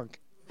he's drunk.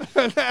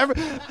 and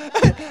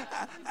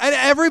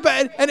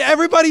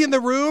everybody in the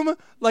room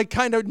like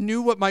kind of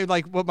knew what my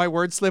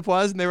word slip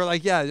was, and they were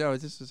like, "Yeah, no,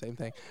 it's just the same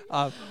thing."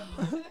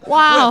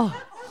 Wow.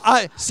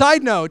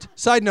 Side note.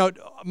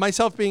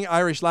 Myself being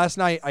Irish, last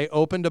night I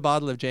opened a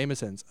bottle of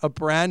Jameson's, a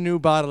brand new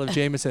bottle of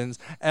Jameson's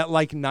at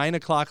like 9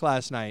 o'clock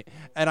last night,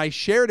 and I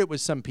shared it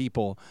with some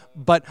people.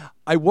 But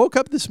I woke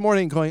up this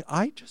morning going,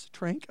 I just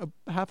drank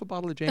half a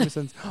bottle of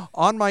Jameson's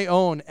on my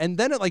own, and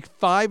then at like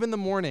 5 in the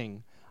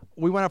morning,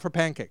 we went out for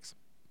pancakes.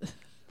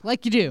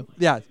 Like you do.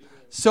 Yeah.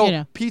 So You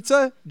know.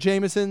 pizza,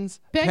 Jameson's,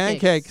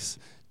 pancakes.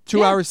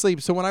 2 hours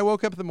sleep. So when I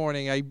woke up in the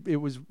morning, it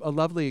was a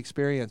lovely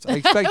experience. I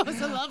expect. It was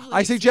a lovely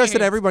I suggest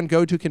that experience. everyone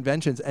go to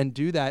conventions and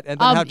do that, and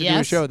then have to do a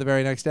yes. show the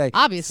very next day.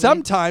 Obviously.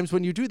 Sometimes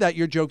when you do that,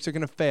 your jokes are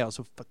going to fail.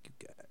 So fuck you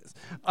guys.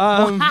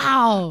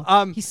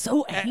 Wow. He's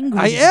so angry.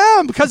 I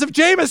am because of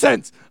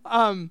Jameson's.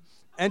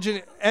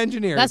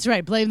 Engineers. That's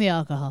right. Blame the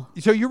alcohol.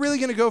 So you're really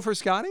going to go for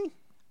Scotty?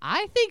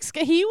 I think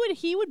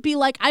he would be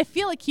like. I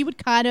feel like he would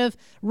kind of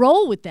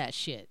roll with that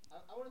shit. I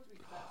want it to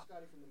be Fat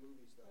Scotty from the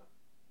movies,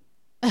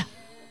 though.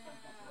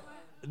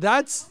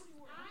 That's.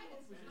 I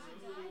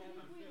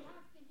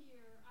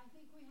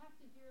think we have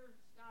to hear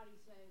Scotty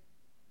say,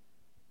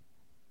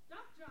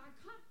 Doctor, I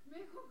can't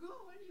make her go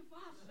any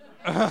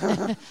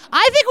faster.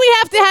 I think we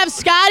have to have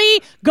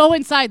Scotty go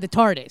inside the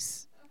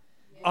TARDIS.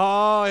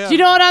 Oh yeah. Do you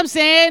know what I'm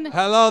saying?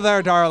 Hello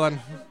there, darling.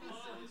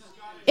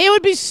 It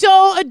would be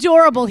so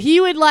adorable.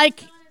 He would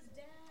like.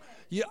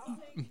 Yeah.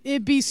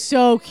 It'd be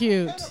so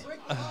cute.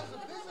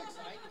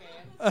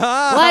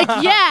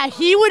 Like, yeah,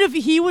 he would have.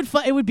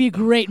 It would be a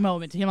great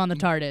moment to him on the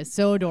TARDIS.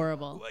 So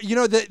adorable. You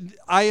know that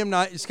I am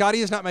not. Scotty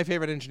is not my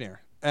favorite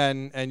engineer,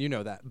 and you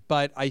know that.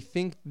 But I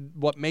think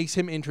what makes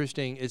him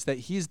interesting is that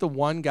he's the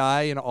one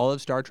guy in all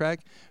of Star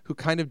Trek who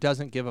kind of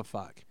doesn't give a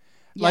fuck.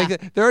 Yeah.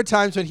 Like there are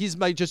times when he's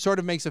like just sort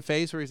of makes a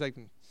face where he's like.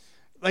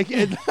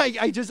 And,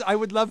 I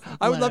would love to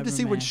Whatever,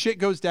 see when man. shit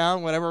goes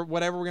down, whatever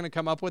we're gonna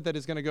come up with that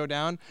is gonna go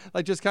down.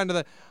 Like just kind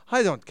of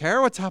I don't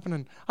care what's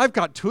happening. I've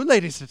got 2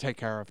 ladies to take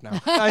care of now.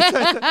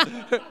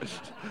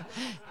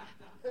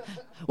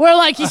 Where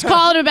like he's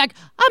calling him back.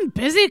 I'm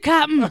busy,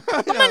 Captain.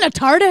 I'm in a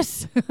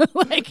TARDIS.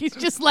 Like he's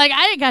just like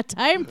I ain't got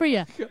time for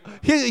you.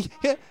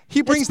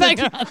 he brings Back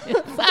the on the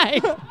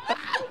inside.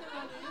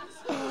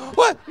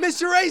 what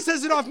Mr. A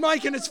says it off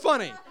mic and it's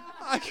funny.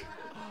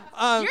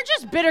 You're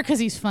just bitter because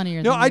he's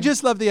funnier. No, than I you.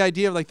 just love the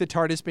idea of like the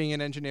TARDIS being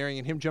in engineering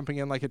and him jumping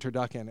in like a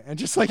turducken and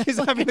just like he's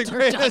having the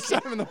greatest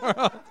time in the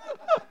world.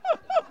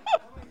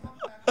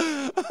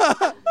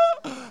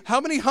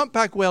 How many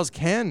humpback whales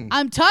can?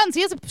 Tons.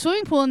 He has a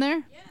swimming pool in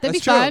there. That'd be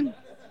That's true.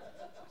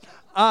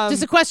 fine.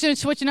 Just a question of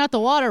switching out the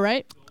water,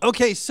 right?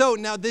 Okay, so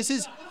now this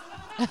is.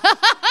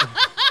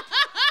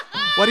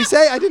 What'd he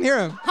say? I didn't hear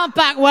him.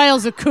 Humpback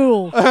whales are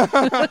cool.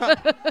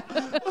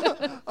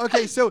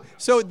 Okay, so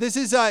this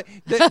is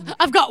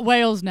I've got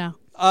whales now.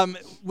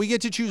 we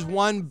get to choose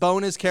one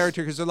bonus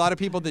character because there are a lot of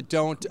people that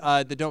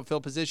don't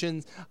fill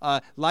positions,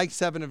 like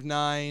 7 of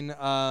 9,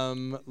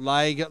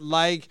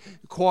 like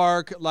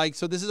Quark, like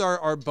so. This is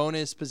our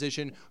bonus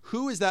position.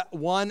 Who is that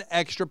one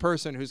extra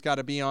person who's got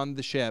to be on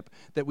the ship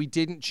that we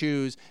didn't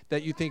choose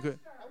that you think?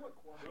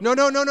 No.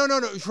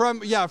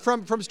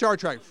 From Star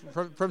Trek.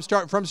 From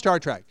Star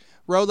Trek.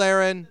 Ro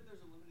Laren.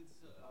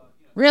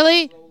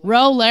 Really?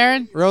 Ro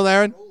Laren? Ro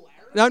Laren.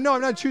 No,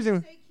 I'm not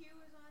choosing.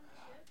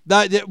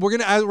 We're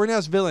gonna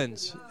ask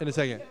villains in a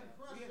second.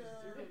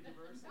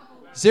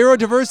 Zero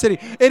diversity.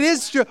 It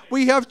is true.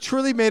 We have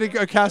truly made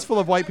a cast full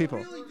of white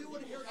people.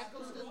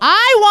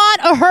 I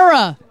want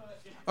Uhura.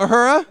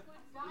 Uhura?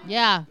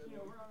 Yeah.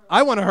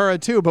 I want Uhura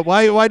too, but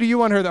why do you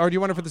want her, or do you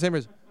want her for the same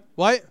reason?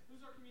 What?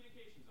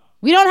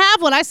 We don't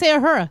have one. I say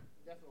Uhura.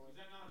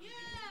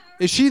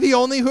 Is she the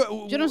only who? Do you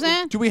know what I'm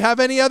saying? Do we have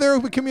any other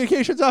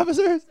communications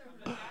officers?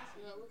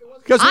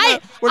 Because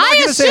we're not I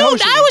going to say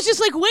assumed Hoshi. I was just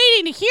like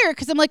waiting to hear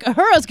because I'm like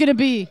Uhura's gonna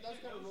be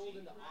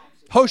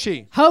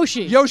Hoshi.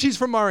 Hoshi. Yoshi's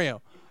from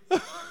Mario.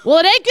 Well,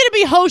 it ain't gonna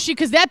be Hoshi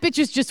because that bitch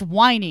is just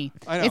whiny.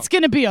 I know. It's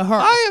gonna be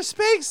Uhura. I have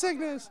space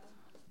sickness.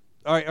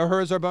 All right,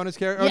 Uhura's our bonus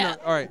character. Yeah.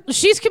 Oh, no. All right.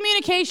 She's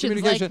communications.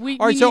 Communication. Like,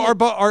 All right, we so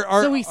need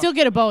our so we still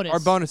get a bonus.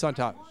 our bonus on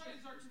top.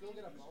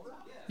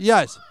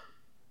 Yes.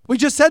 We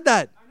just said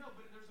that.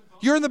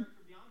 You're in the.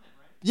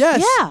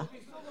 Yes. Yeah.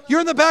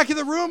 You're in the back of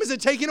the room. Is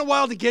it taking a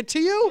while to get to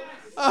you?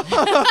 This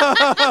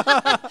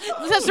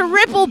has to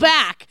ripple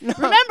back.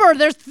 Remember,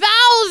 there's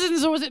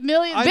thousands, or was it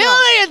millions? I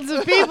know. Billions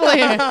of people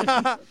here.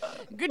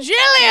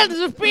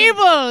 Gajillions of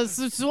people. It's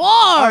a swarm.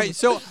 All right.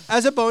 So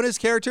as a bonus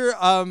character,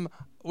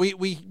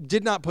 we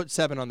did not put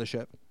 7 on the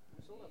ship.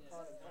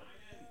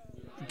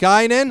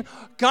 Guinan.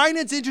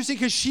 Guinan's interesting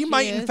because she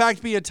might in is.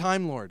 fact be a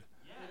Time Lord.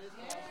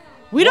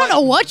 We don't What?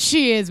 know what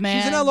she is,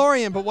 man. She's an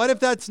Elorian, but what if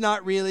that's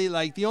not really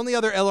like the only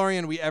other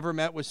Elorian we ever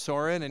met was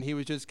Soren, and he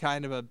was just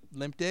kind of a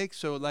limp dick.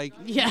 So like,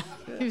 Yeah,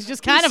 he was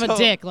just kind of a So,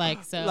 dick,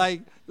 like so.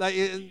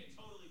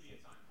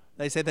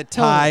 They say that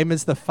time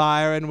is the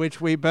fire in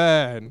which we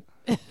burn.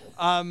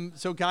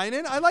 So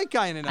Guinan, I like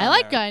Guinan. I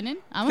like Guinan.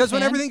 I'm a Because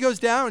when fan. everything goes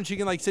down, she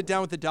can like sit down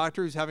with the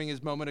doctor who's having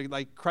his moment of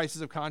like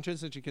crisis of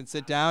conscience, and she can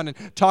sit down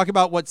and talk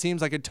about what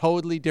seems like a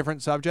totally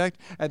different subject,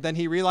 and then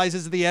he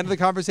realizes at the end of the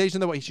conversation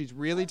that what she's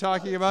really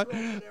talking about.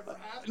 No,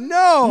 that's so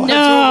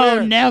No,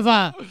 weird.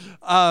 never.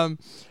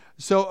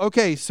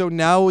 So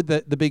now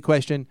the big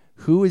question: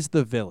 who is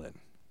the villain?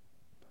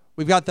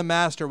 We've got the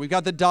Master. We've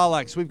got the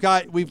Daleks. We've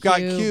got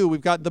Q.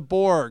 We've got the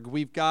Borg.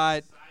 We've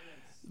got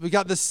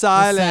the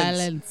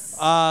Silence.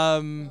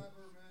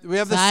 We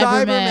have the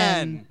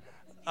Cybermen.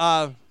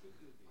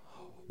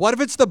 What if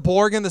it's the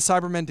Borg and the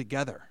Cybermen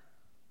together?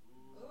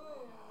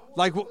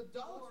 Like.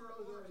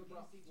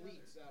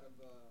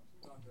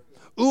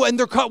 Ooh, and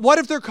they're caught. What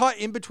if they're caught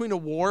in between a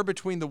war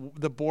between the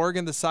Borg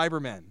and the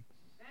Cybermen?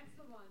 That's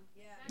the one.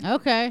 Yeah.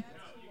 Okay. You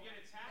get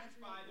attached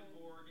by the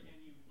Borg and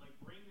you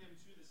bring them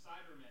to the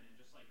Cybermen and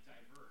just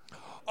divert.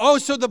 Oh,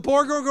 so the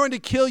Borg are going to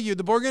kill you.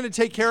 The Borg are going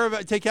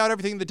to take out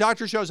everything. The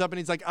Doctor shows up and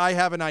he's like, "I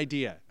have an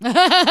idea."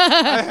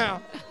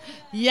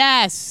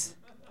 Yes.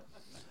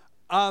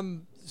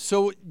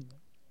 So.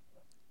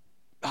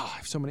 Oh, I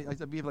have so many.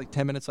 We have like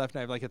 10 minutes left, and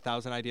I have like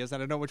 1,000 ideas. I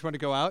don't know which one to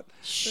go out.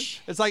 Shh.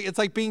 It's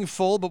like being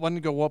full, but wanting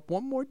to go up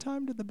one more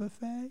time to the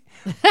buffet.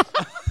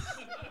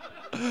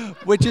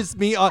 Which is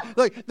me.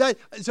 Look, that.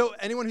 So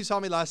anyone who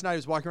saw me last night, I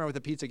was walking around with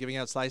a pizza, giving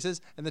out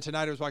slices, and then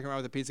tonight I was walking around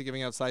with a pizza,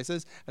 giving out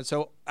slices. And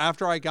so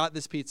after I got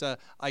this pizza,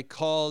 I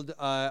called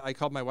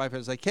my wife. I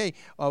was like, "Hey,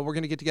 we're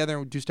gonna get together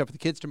and do stuff with the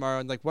kids tomorrow."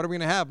 And like, what are we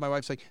gonna have? My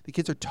wife's like, "The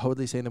kids are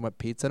totally saying they want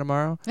pizza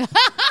tomorrow."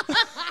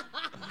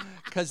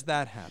 Because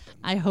that happened.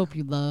 I hope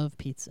you love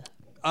pizza.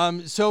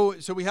 So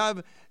we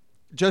have,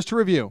 just to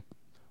review,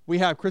 we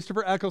have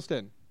Christopher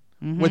Eccleston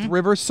with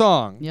River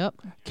Song. Yep.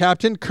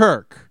 Captain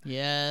Kirk.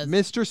 Yes.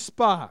 Mr.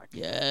 Spock.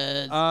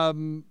 Yes.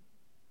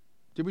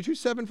 Did we choose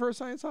 7 for a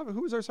science officer?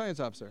 Who was our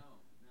science officer? No,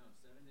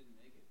 7 didn't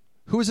make it.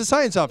 Who was the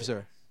science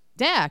officer?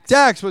 Dax.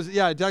 Dax was,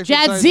 yeah. Dax was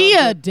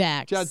Jadzia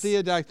Dax.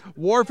 Jadzia Dax.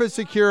 Worf is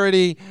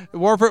security.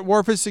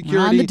 Worf is security.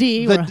 We're on the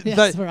D. We're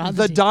on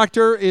the D.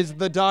 Doctor is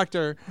the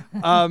doctor.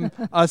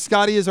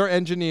 Scotty is our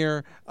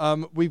engineer.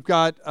 We've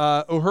got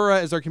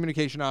Uhura is our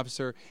communication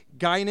officer.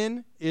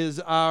 Guinan is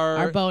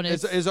our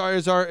bonus. Is our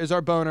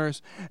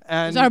boners.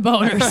 And Is our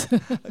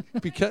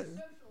boners. because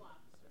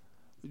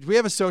do we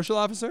have a social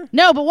officer?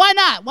 No, but why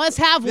not? Let's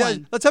have Yeah,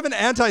 one. let's have an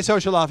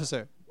anti-social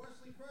officer.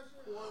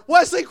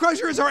 Wesley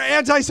Crusher is our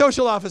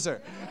anti-social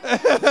officer.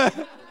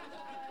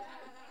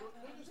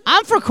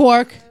 I'm for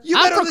Quark. You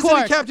I'm better for listen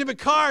Quark. to Captain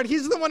Picard.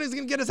 He's the one who's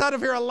going to get us out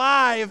of here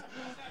alive.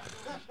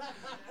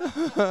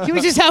 Can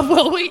we just have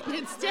Will Wheaton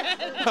instead?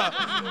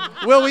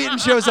 Will Wheaton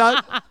shows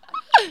up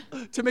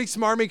to make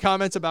smarmy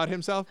comments about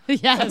himself.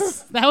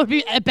 Yes, that would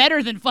be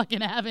better than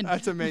fucking having.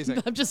 That's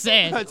amazing. I'm just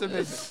saying. That's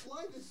amazing.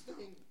 Fly this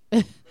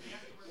thing.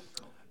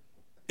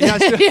 He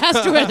has to- He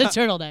has to wear the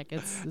turtleneck.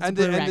 It's and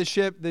correct.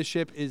 the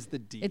ship is the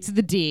D. It's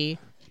the D.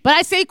 But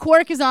I say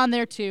Quark is on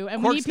there too,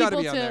 and Quark's we gotta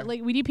need be people on to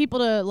there. we need people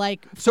to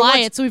So fly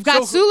let's- it. So we've got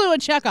so- Sulu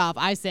and Chekhov.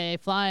 I say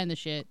flying the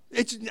shit.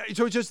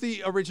 So it's just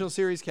the original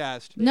series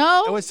cast.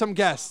 No, And with some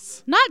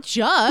guests. not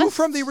just. Who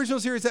from the original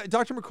series?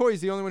 Dr. McCoy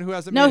is the only one who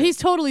hasn't No, made it. he's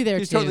totally there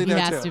He's too. totally he there,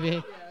 has too.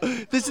 to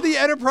be. This is the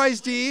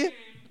Enterprise D.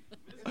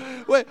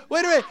 Wait a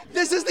minute.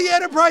 This is the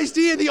Enterprise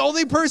D, and the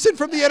only person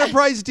from the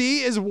Enterprise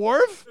D is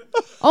Worf?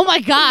 Oh my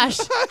gosh,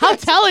 how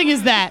telling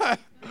is that?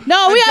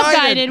 No, we have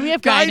Guinan. We have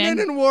Guinan.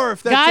 Guinan and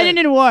Worf. That's Guinan it.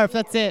 and Worf.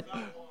 That's it.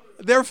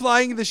 They're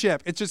flying the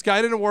ship. It's just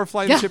Guinan and Worf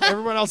flying the ship.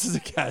 Everyone else is a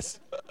guest.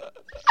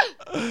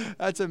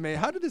 That's amazing.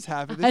 How did this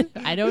happen?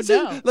 I don't This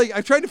know. is, like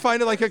I've tried to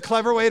find a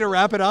clever way to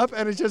wrap it up,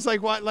 and it's just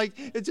like what? Like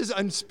it's just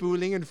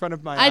unspooling in front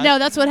of my I eyes. know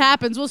that's what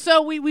happens. Well,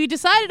 so we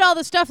decided all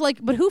this stuff,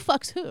 but who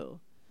fucks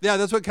who? Yeah,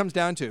 that's what it comes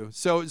down to.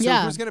 So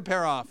Yeah. who's gonna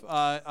pair off?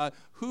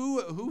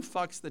 Who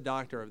fucks the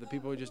Doctor of the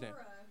people we just named?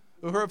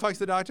 Uhura fucks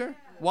the Doctor.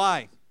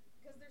 Why?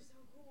 Because they're so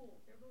cool.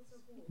 They're both so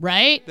cool.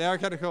 Right? They are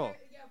kind of cool.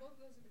 Yeah, both of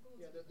those are the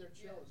coolest. Yeah, they're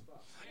chill as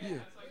fuck.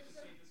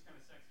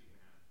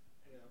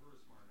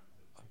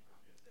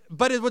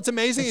 But what's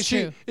amazing It's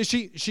is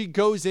true. she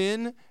goes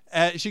in.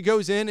 She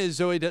goes in as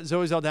Zoe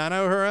Saldana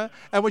Uhura,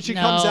 and when she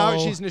comes out,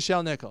 No. she's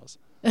Nichelle Nichols.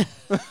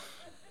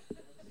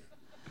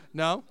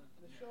 No.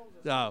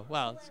 Oh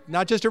well,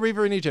 not just a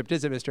reaver in Egypt,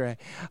 is it, Mr.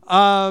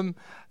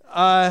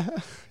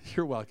 A?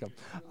 You're welcome.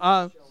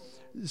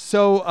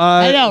 So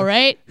I know,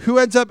 right? Who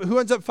ends up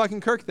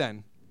fucking Kirk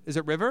then? Is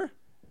it River?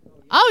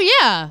 Oh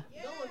yeah.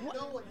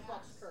 No one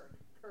fucks Kirk.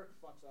 Kirk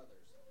fucks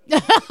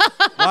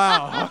others.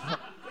 Wow.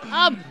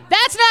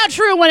 That's not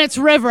true when it's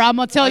River. I'm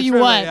gonna tell That's you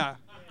River, what. Yeah.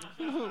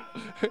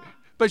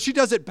 But she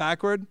does it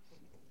backward.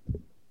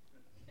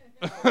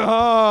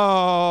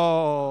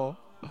 Oh.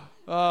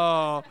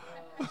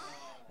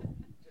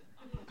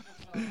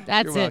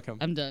 That's You're it. welcome.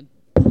 I'm done.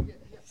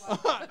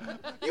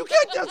 You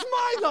can't. That's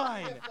my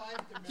line.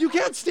 You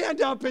can't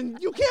stand up and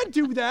you can't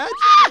do that.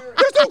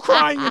 There's no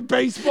crying in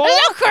baseball.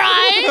 There's no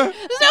crying.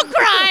 There's no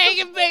crying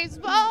in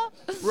baseball.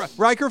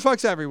 Riker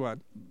fucks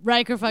everyone.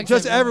 Riker fucks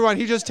Just everyone. everyone.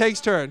 He just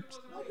takes turns.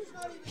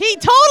 He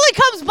totally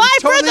comes by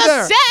He's totally for the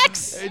there.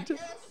 sex.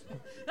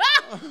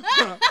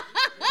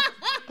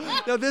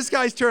 No, this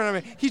guy's turn. I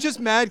mean, he's just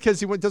mad because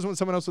he doesn't want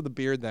someone else with a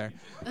beard there.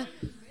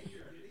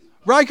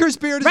 Riker's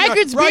beard is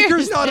Riker's beard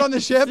Riker's is- not on the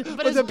ship, but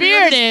but his the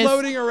beard beard is.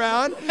 floating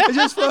around. It's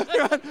just floating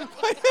around.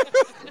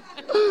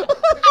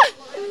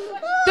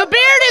 The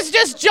beard is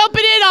just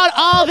jumping in on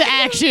all the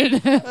action.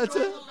 That's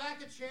it.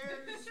 Back of chairs.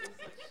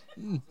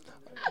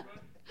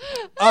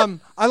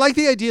 I like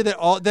the idea that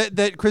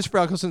that Christopher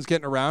Eccleston's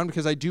getting around,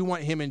 because I do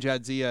want him and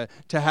Jadzia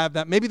to have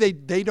that. Maybe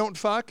they don't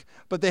fuck,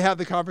 but they have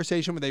the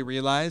conversation when they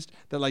realized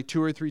that like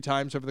 2 or 3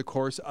 times over the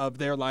course of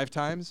their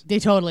lifetimes. They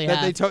totally that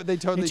have. they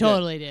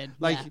totally did.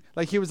 Like yeah.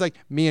 like he was like,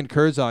 me and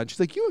Curzon. She's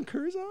like, you and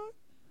Curzon?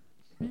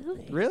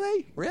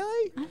 Really?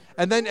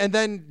 And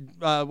then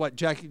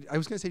what? I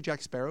was gonna say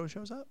Jack Sparrow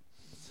shows up.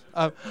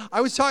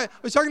 I was talking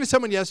to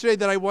someone yesterday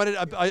that I wanted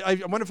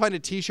to find a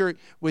T-shirt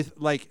with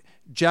like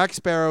Jack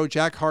Sparrow,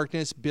 Jack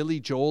Harkness, Billy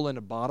Joel in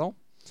a bottle,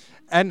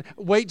 and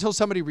wait till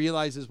somebody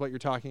realizes what you're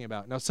talking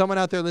about. Now, someone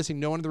out there listening,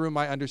 no one in the room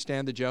might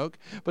understand the joke,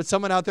 but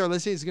someone out there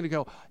listening is going to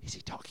go, "Is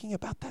he talking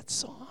about that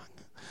song?"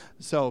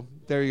 So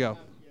there you go.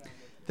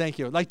 Thank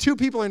you. Like 2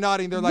 people are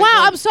nodding. They're like,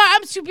 wow, I'm sorry.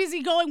 I'm too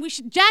busy going.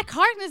 Jack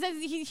Harkness,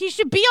 he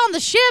should be on the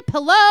ship.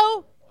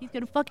 Hello? He's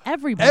going to fuck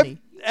everybody.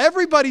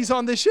 Everybody's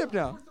on this ship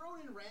now. We're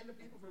throwing in random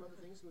people from other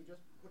things, so we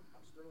just put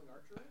Sterling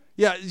Archer in.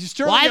 Yeah,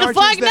 Sterling Why the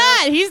Archer's fuck there.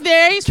 not? He's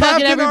there. He's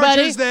Captain fucking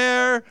everybody. Archer's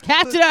there.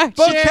 Captain Archer.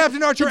 Both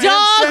Captain Archer The and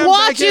dog Sam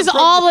watches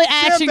Beckett all the Sam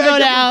action go Beckett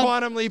down. From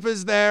Quantum Leap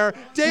is there.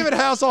 David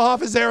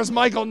Hasselhoff is there as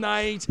Michael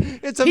Knight.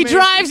 It's He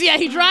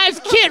amazing. drives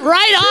Kit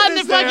right on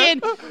the is there. fucking.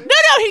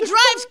 No, he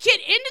drives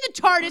Kit into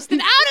the TARDIS,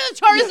 then out of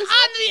the TARDIS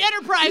onto the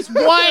Enterprise.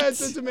 What?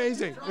 It's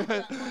amazing.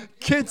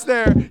 Kit's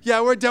there.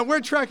 Yeah, we're done. We're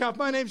Trek Off.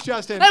 My name's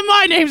Justin. And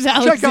my name's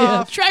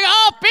Alexia. Check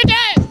off.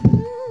 Bitches.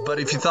 But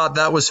if you thought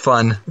that was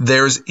fun,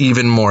 there's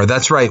even more.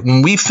 That's right.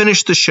 When we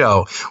finished the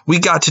show, we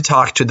got to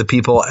talk to the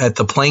people at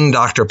the Playing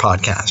Doctor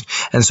podcast.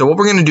 And so what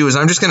we're going to do is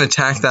I'm just going to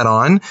tack that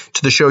on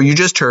to the show you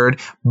just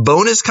heard.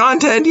 Bonus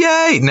content.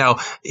 Yay. Now,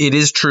 it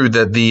is true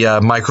that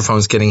the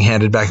microphone's getting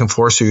handed back and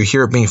forth, so you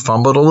hear it being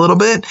fumbled a little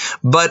bit.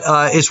 But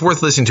it's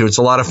worth listening to. It's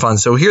a lot of fun.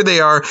 So here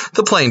they are,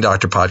 the Playing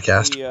Doctor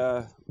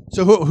podcast.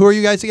 So who are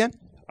you guys again?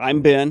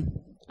 I'm Ben,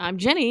 I'm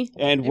Jenny.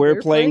 and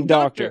we're playing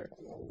Doctor.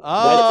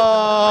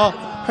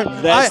 Oh,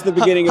 That's the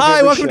beginning of Hi,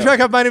 every welcome show. to Trek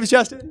Off. My name is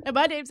Justin. And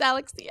my name's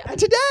Alexia. And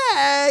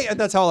today, and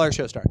that's how all our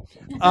shows start.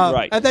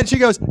 Right. And then she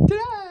goes, today.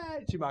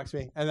 She mocks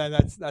me, and then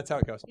that's how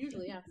it goes.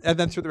 Usually, yeah. And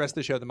then through the rest of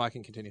the show, the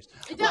mocking continues.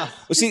 It does.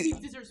 Well, see, He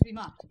deserves to be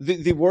mocked.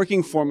 the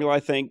working formula, I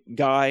think,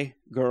 guy,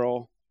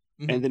 girl,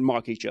 and then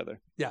mock each other.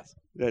 Yes.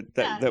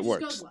 That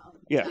works.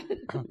 Yeah.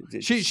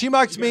 She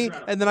mocks me,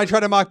 and then I try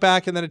to mock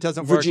back, and then it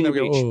doesn't work. Virginia and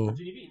then we go,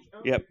 Beach.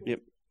 "Oh." Yep.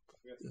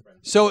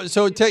 So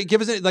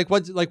give us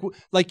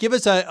give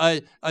us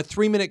a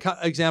 3-minute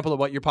example of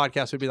what your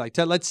podcast would be like.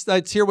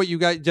 Let's hear what you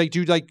guys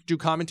do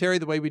commentary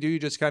the way we do. You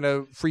just kind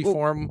of free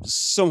form.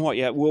 Somewhat,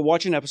 yeah. We'll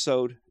watch an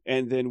episode,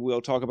 and then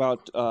we'll talk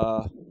about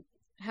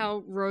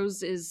How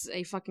Rose is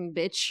a fucking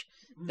bitch.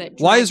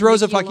 Why is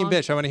Rose a Mickey fucking along.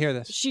 bitch? I want to hear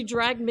this. She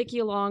dragged Mickey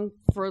along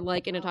for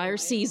like an entire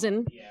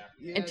season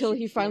until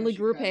he finally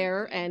grew a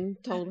pair and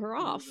told her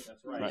off.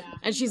 Right.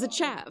 And she's a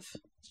chav.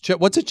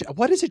 What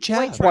is a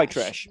chav? white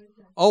trash.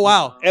 Oh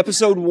wow.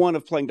 Episode 1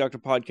 of Playing Doctor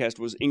podcast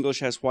was English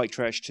has white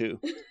trash too.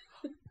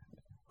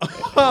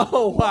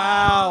 Oh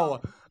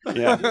wow.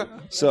 Yeah.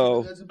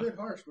 So That's a bit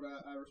harsh, but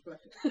I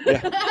respect it.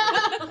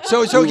 yeah.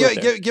 So We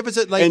went there. give us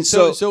a like. And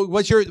so so-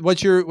 what's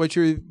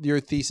your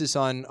thesis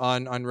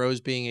on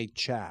Rose being a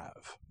chav?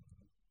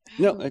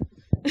 No,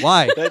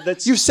 Why?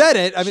 that's You said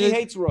it. I mean, she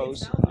hates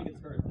Rose.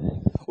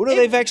 Well, no,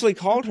 they've actually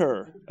called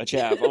her a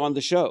chav on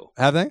the show.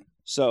 have they?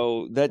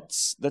 So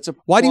that's a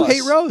Why do you plus.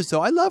 hate Rose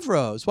though? I love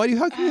Rose. How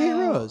can you hate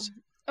Rose?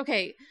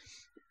 Okay.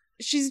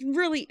 She's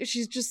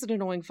just an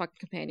annoying fucking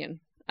companion.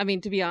 I mean,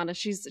 to be honest,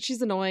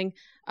 she's annoying.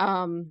 Like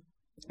I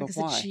But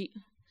said, why? she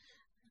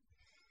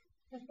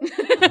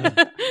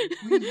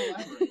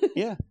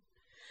Yeah.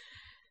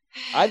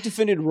 I've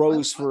defended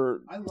Rose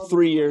for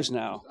 3 years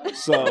now.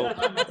 So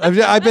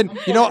I've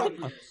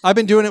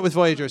been doing it with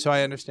Voyager, so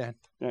I understand.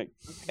 right.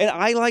 And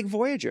I like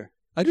Voyager.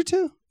 I do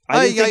too.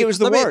 I didn't think it was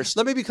the let me- worst.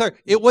 Let me be clear.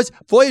 It was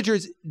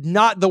Voyager's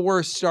not the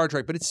worst Star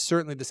Trek, but it's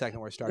certainly the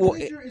second worst Star Well,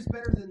 Trek. Voyager is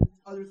better than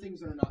other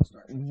things that are not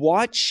Star Trek.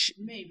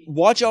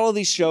 Watch all of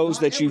these shows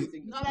that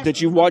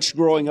you watched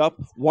growing up.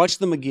 Watch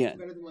them again.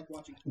 Better than like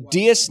watching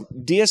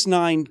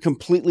DS9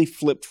 completely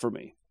flipped for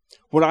me.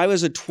 When I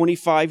was a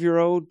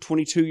 25-year-old,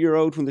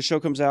 22-year-old, when the show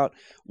comes out,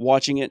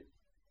 watching it,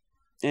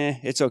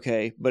 it's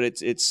okay, but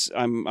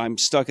I'm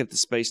stuck at the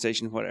space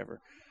station, whatever.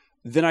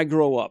 Then I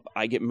grow up,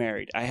 I get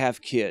married, I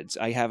have kids,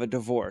 I have a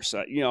divorce.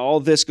 All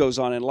this goes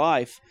on in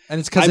life. And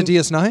it's because of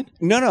DS9?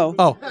 No.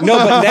 Oh. No,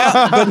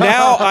 but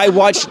now I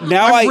watch.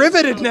 Now I'm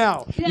riveted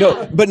now.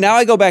 No, but now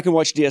I go back and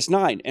watch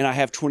DS9, and I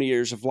have 20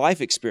 years of life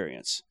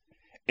experience,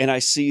 and I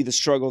see the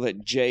struggle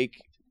that Jake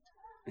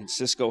and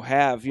Cisco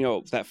have.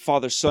 That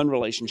father-son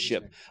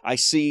relationship. I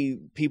see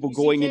people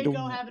going into.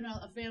 having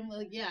a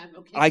family, yeah.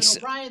 Okay, I so s-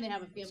 O'Brien, they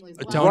have a family. As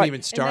well. Don't Right.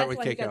 even start with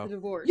Keiko.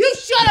 You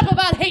shut up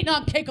about hating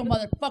on Keiko,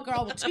 motherfucker.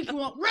 I will take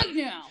you out right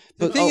now.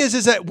 The thing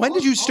is that when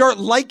did you start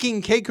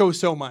liking Keiko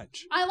so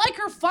much? I like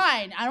her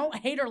fine. I don't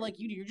hate her like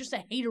you do. You're just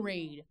a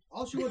haterade.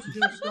 All she wants to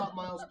do is stop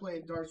Miles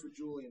playing darts with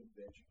Julian,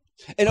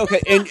 bitch. And okay,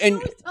 She and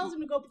always tells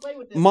him to go play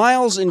with him.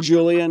 Miles and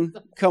Julian,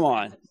 come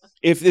on.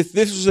 If this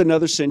was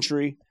another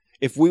century,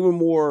 if we were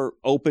more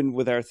open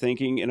with our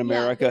thinking in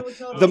America, they would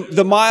totally-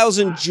 the Miles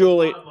and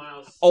Julie.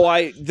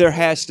 There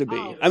has to be.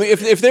 I mean,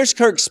 if there's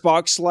Kirk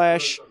Spock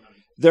slash,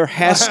 there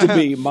has to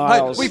be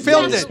Miles. We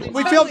filmed it.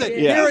 We filmed it.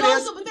 Yeah. Here it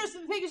There's is. also, but there's the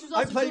thing is, there's I'm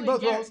also playing Julian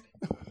both roles.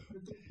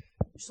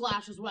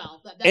 Slash as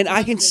well. That's And I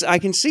another thing.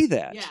 can see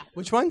that. Yeah,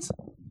 Which ones?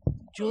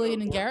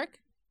 Julian and Garrick.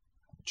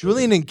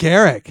 Julian and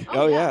Garrick.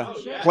 Oh yeah.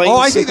 Sure. Playing Oh,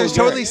 I see. Sickle There's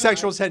Garrick. totally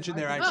sexual tension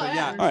there. Actually, Oh,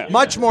 yeah. yeah. Oh, yeah.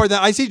 Much more than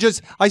I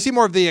see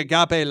more of the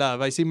agape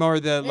love. I see more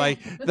of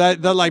the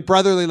the like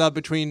brotherly love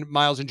between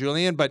Miles and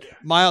Julian, but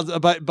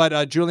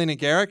Julian and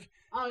Garrick.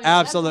 Oh, yeah,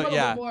 Absolute, that's a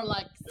yeah. little bit more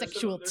like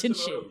sexual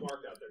tension. Odo Quark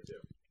out there too.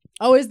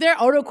 Oh, is there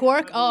Odo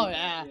Quark? Oh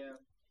yeah,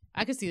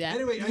 I can see that.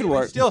 Anyway, could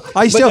work.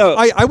 I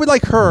no. would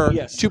like her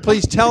Yes. to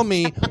please tell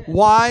me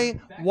why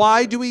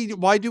do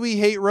we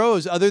hate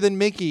Rose other than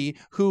Mickey,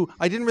 who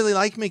I didn't really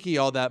like Mickey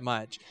all that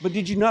much. But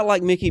did you not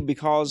like Mickey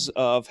because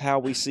of how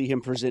we see him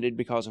presented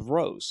because of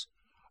Rose?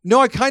 No,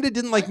 I kind of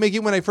didn't like Mickey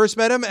when I first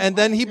met him, and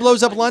then he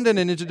blows up London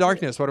and Into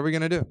Darkness. What are we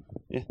gonna do?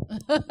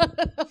 Oh,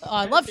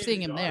 I love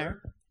seeing him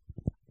there.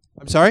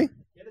 I'm sorry.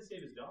 He had to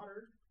save his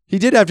daughter. He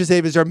did have to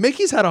save his daughter.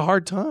 Mickey's had a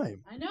hard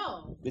time. I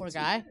know, poor It's-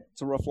 guy.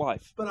 It's a rough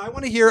life. But I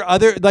want to hear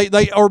other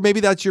or maybe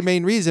that's your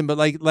main reason. But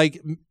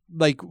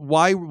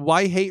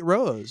why hate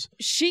Rose?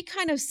 She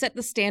kind of set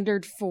the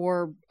standard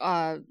for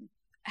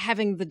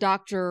having the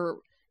Doctor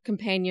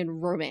companion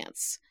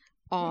romance.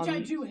 Which I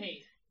do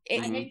hate. I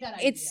hate that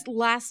idea. It's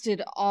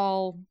lasted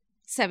all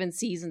 7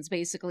 seasons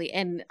basically,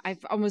 and I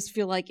almost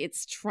feel like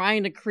it's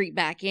trying to creep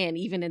back in,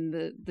 even in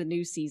the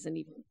new season.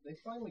 Even They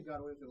finally got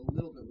away with it a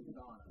little bit with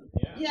Donna.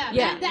 Yeah,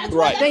 Yeah. that's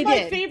Right. that's They my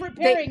did. favorite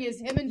pairing is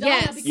him and Donna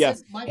Yes. because Yeah.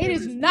 My it is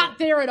favorite not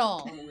there at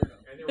all. Kind of weirdo.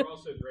 And they were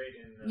also great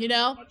in You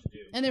know? Much Ado.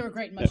 And they were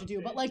great in Much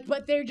Ado,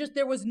 but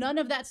there was none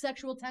of that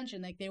sexual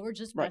tension. Like they were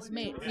just Right. best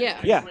mates. Yeah.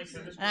 Yeah.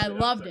 And I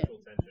loved it.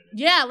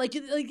 Yeah, like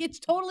it's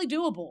totally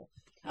doable.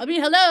 I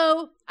mean,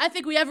 hello. I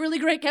think we have really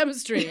great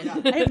chemistry.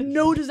 I have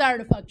no desire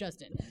to fuck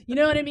Justin. You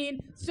know what I mean?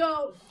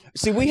 So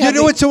See, we You have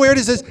know what's so weird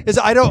is this is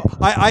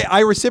I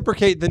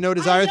reciprocate the no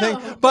desire thing,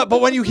 know. but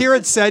when you hear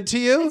it said to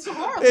you,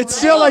 horrible, it's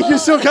still like you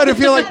still kind of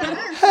feel like,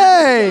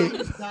 hey,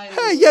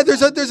 yeah,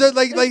 there's a like there's a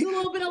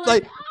little bit of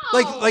like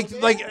oh,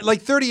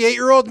 like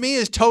 38-year-old me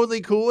is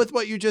totally cool with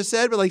what you just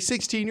said, but like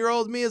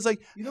 16-year-old me is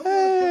like,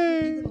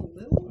 hey,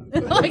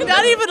 like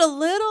not even a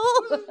little.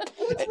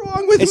 what's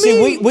wrong with And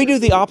me? see, we do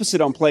the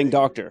opposite on Playing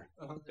Doctor.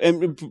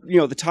 And,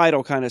 the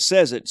title kind of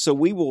says it. So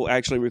we will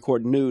actually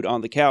record nude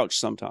on the couch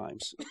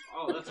sometimes.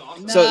 Oh, that's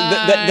awesome. So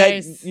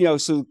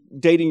Nice. so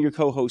dating your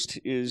co-host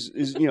is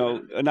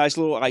a nice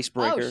little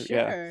icebreaker. Oh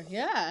sure,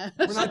 yeah.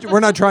 we're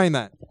not trying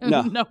that.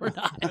 No. No, we're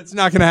not. That's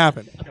not going to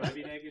happen. Can I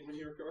be naked when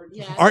you record?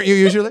 Yeah. Aren't you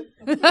usually?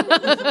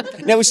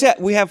 Now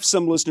we have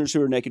some listeners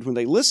who are naked when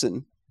they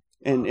listen,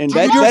 and Do you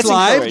that, do it that's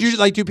live?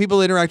 encouraged. Do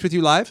people interact with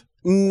you live?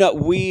 No,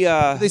 we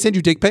Do they send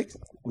you dick pics?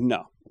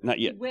 no, not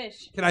yet.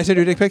 Wish. Can I send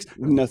you dick pics?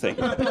 No thank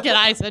you. Can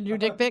I send you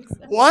dick pics?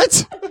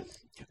 What?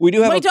 We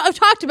do have. I've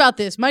talked about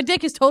this. My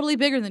dick is totally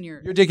bigger than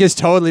yours. Your dick is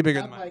totally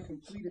bigger than Got my mine.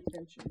 complete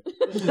attention.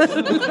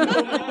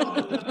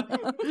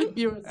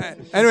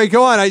 Anyway,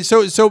 go on.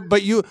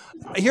 But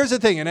here's the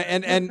thing,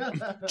 and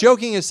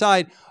joking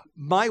aside,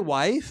 my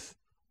wife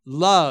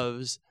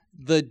loves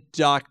the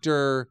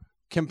Doctor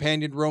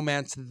companion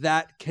romance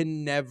that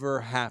can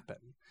never happen,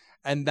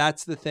 and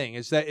that's the thing.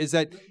 Is that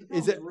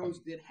Rose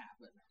did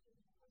happen.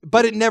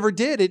 but it never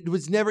did. It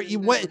was never. It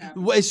went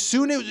as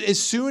soon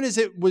as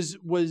it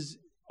was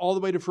all the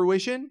way to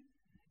fruition,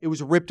 it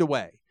was ripped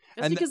away.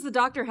 That's And because the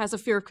Doctor has a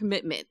fear of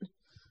commitment.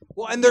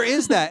 well, and there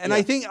is that, and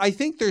I think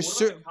there's What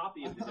certain. about a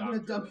copy of the I'm gonna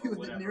Doctor dump you or with the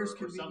whatever, nearest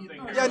or convenient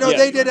something? Yeah, no, Yeah.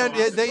 they did.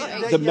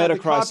 The meta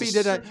copy crisis.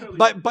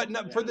 did but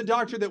no, for the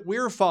Doctor that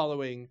we're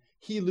following,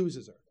 he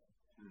loses her,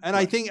 and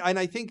I think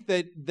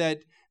that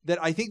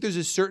I think there's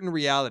a certain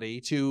reality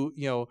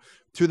to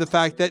to the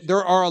fact that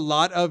there are a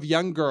lot of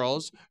young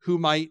girls who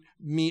might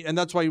meet, and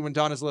that's why when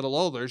Donna's a little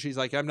older, she's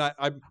like, I'm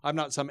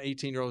not some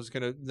 18-year-old who's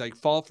gonna like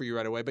fall for you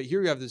right away. But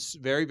here you have this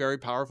very, very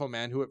powerful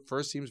man who at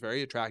first seems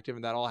very attractive,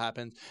 and that all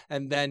happens,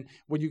 and then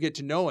when you get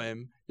to know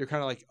him, you're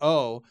kind of like,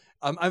 oh.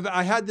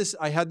 I had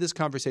this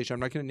conversation.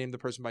 I'm not going to name the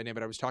person by name,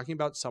 but I was talking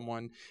about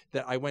someone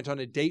that I went on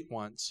a date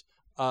once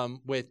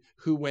with,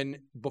 who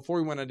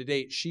before we went on a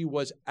date, she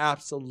was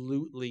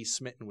absolutely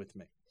smitten with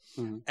me.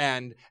 Mm-hmm.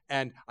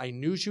 And I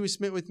knew she was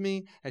smitten with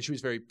me, and she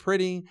was very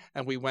pretty,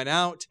 and we went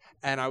out,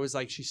 and I was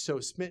like, she's so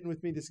smitten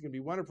with me, this is gonna be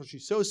wonderful,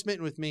 she's so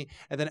smitten with me.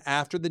 And then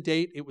after the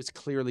date, it was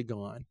clearly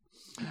gone.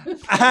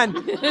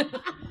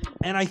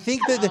 and I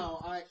think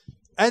that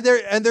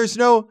there's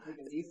no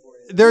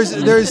there's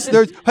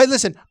hey,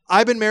 listen,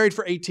 I've been married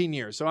for 18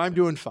 years, so I'm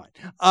doing fine.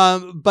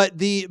 But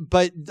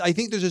I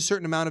think there's a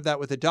certain amount of that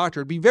with the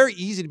Doctor. It'd be very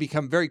easy to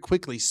become very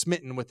quickly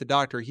smitten with the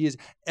Doctor. He is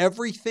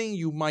everything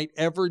you might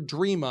ever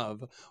dream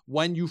of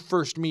when you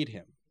first meet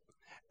him.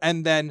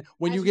 And then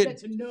when As you get get,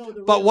 to know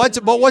the but real what's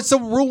information. what's the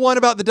rule one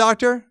about the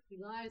doctor? He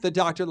lies. The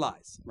doctor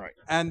lies. Right.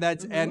 And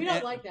that's and we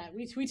don't like that.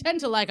 We tend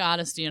to like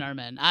honesty in our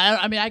men.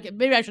 I mean,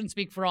 maybe I shouldn't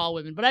speak for all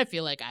women, but I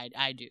feel like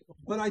I do.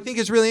 But I think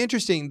it's really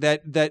interesting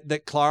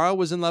that Clara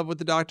was in love with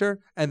the doctor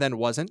and then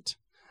wasn't.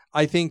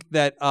 I think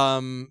that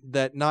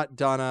that not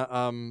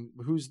Donna.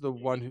 Who's the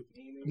one who?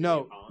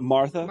 No,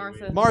 Martha.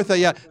 Martha.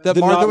 Yeah, that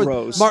The Martha not was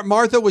Rose.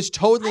 Martha was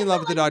totally I in love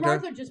felt with the like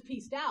doctor. Martha just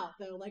pieced out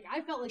though. Like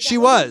I felt like She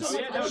that was. wasn't so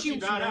Yeah, much no, that she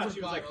bowed out.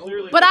 She was like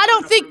clearly. But I like,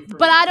 don't not think. room for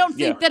But I don't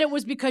Yeah. think that it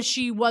was because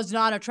she was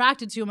not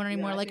attracted to him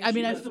anymore. Like I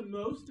mean, I, the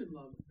most in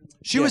love with him.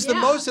 She was the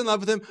Yeah. most in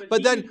love with him,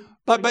 but then,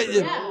 but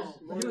yeah.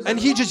 and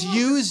he just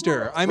used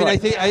her. I mean, I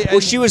Right. think.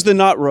 Well, she was the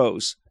not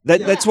Rose.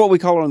 That's what we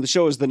call her on the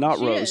show, is the not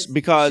She Rose, is.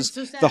 because She's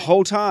so sad. the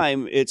whole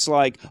time it's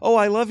like, "Oh,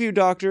 I love you,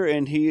 doctor,"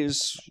 and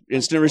his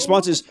instant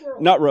response is,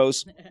 "Not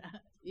Rose."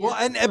 Well,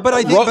 but I think, but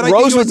I think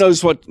Rose it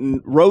was,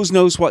 Rose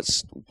knows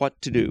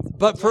what to do.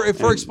 But for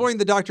exploring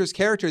the doctor's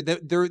character,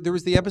 there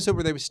was the episode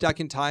where they were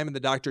stuck in time, and the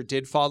doctor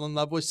did fall in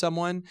love with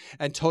someone,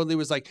 and totally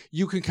was like,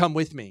 "You can come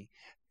with me,"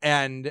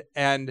 and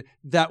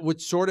that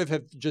would sort of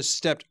have just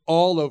stepped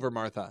all over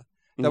Martha.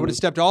 That would have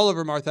stepped all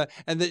over Martha,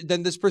 and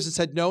then this person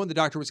said no, and the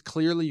doctor was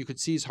clearly, you could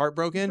see he's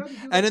heartbroken.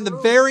 And in the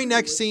very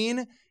next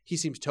scene, he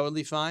seems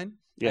totally fine.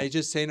 Yeah. And he's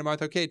just saying to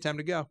Martha, "Okay, time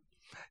to go."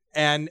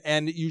 And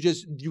you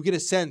get a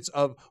sense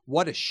of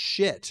what a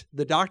shit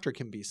the doctor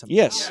can be sometimes.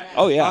 Yes.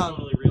 Oh yeah. She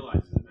totally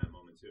realizes in that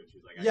moment too.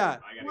 She's like, I Yeah.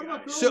 gotta What get out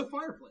about of Girl here. in the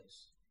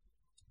Fireplace?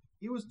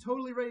 He was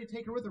totally ready to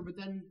take her with her, but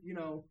then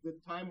the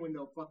time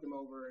window fucked him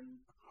over. And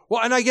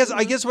Well, and I guess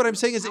what I'm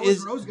saying how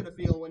was Rose gonna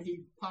feel when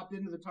he popped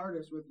into the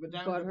TARDIS with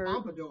Madame de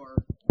Pompadour?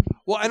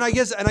 well, and I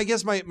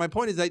guess my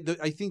point is that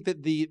I think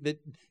that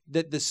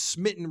the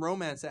smitten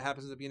romance that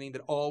happens at the beginning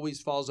that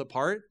always falls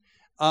apart.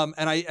 And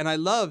I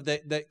love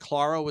that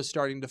Clara was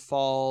starting to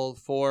fall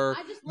for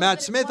I just love Matt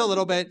that it Smith a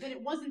little wasn't- bit. That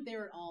it wasn't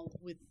there at all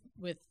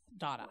with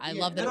Donna. I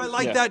love that. And it I was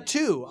like Yeah. that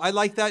too. I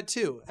like that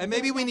too. And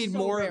maybe we That's need so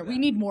more. rare. Of We that.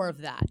 need more of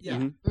that. Yeah.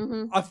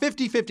 Mm-hmm. A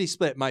 50-50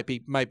 split might be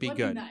That'd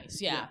good. be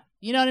nice. Yeah.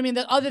 You know what I mean?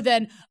 That other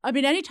than, I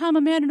mean, anytime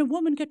a man and a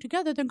woman get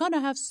together, they're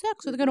gonna have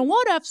sex, or they're gonna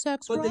want to have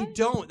sex, But right? they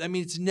don't. I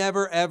mean, it's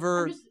never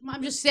ever.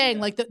 I'm just saying,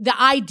 like the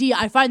idea.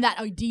 I find that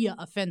idea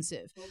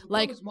offensive.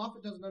 Like, Because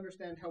Moffat doesn't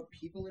understand how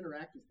people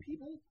interact with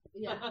people.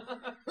 yeah.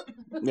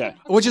 Yeah.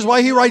 Which is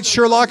why he writes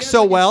Sherlock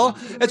so well.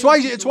 It's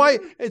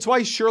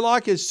why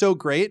Sherlock is so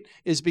great.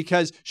 Is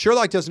because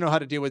Sherlock doesn't know how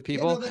to deal with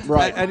people. Yeah, no, that's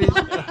Right. And he's,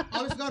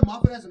 Honest to God,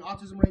 Moffat has an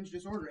autism range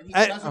disorder, and he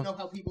And- doesn't know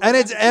how people. and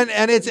it's interact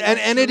with people.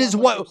 and it is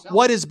Sherlock himself.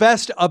 what is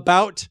best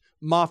about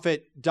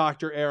Moffat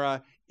Doctor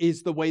era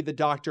is the way the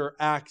Doctor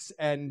acts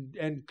and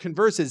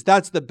converses.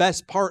 That's the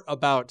best part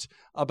about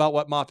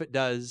what Moffat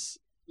does.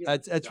 Yeah.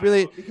 That's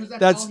really Because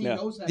that's all he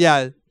knows how to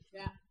yeah. do.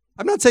 Yeah.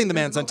 I'm not saying the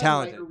Because man's Moffat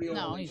has, like, untalented. a real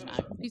No, he's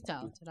relationship. not. He's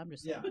talented. I'm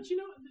just saying. Yeah. But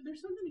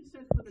there's something to be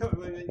said for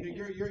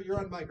the, You're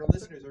on mic. Our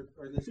listeners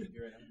are listening to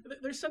you right now.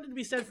 there's something to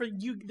be said for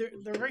you. There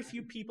are very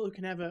few people who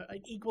can have an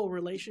equal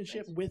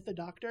relationship with the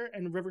Doctor,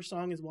 and River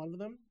Song is one of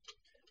them,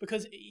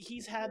 because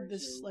he's had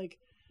this like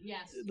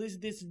Yes.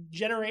 this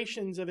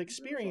generations of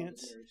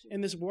experience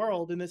in this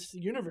world, in this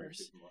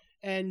universe,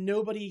 and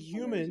nobody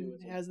human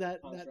has that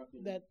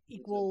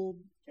equal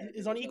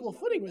is on equal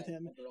footing with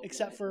him,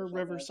 except for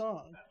River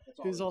Song,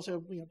 who's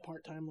also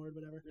part-time Lord,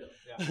 whatever.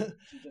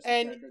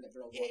 And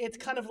it's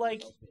kind of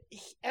like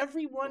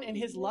everyone in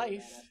his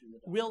life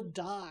will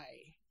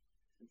die,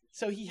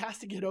 so he has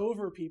to get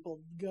over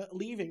people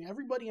leaving.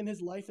 Everybody in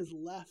his life is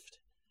left,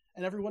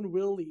 and everyone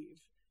will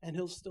leave, and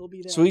he'll still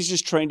be there. So he's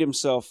just trained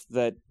himself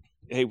that,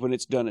 hey, when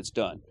it's done, it's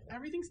done.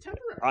 Everything's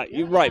temporary.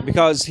 You're right,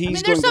 because he's I mean,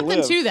 going there's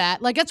something to live. to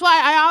that. Like that's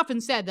why I often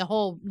said the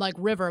whole like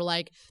River,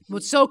 like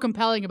what's so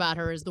compelling about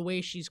her is the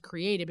way she's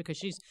created, because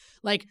she's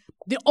like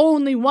the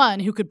only one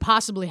who could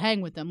possibly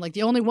hang with them. Like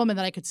the only woman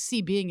that I could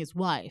see being his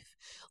wife.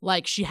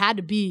 Like she had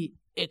to be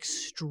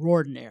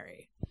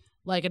extraordinary.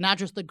 Like, and not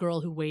just the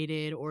girl who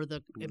waited or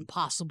the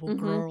impossible Mhm.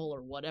 girl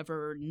or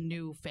whatever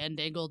new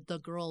fandangled the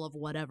girl of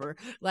whatever.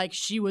 Like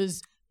she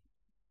was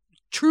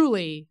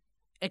truly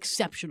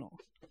exceptional.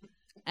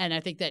 And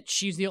I think that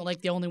she's the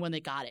only one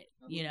that got it,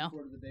 you know?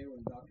 Forward to the day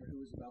when Doctor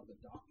Who is about the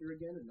Doctor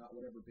again and not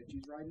whatever bitch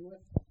he's riding with.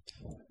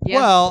 Yeah.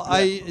 Well,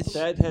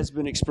 That has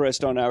been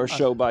expressed on our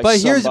show by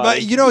but here's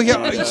somebody. but you know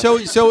here so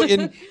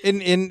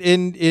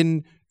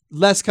in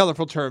less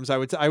colorful terms, I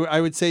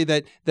would say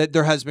that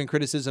there has been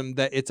criticism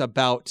that it's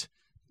about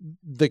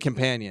the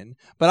companion,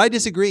 but I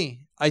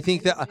disagree. I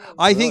think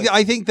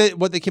that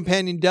what the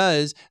companion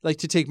does, like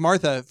to take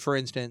Martha for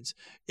instance,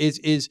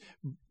 is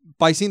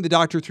by seeing the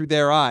Doctor through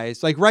their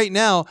eyes. Like right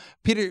now,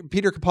 Peter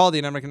Capaldi,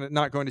 and I'm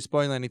not going to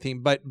spoil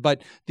anything, but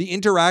the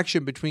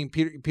interaction between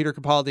Peter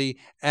Capaldi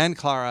and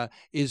Clara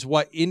is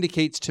what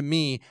indicates to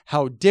me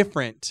how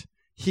different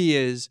he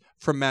is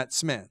from Matt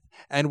Smith.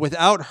 And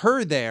without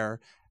her there,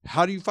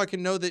 how do you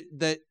fucking know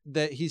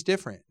that he's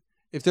different?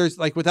 If there's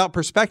like without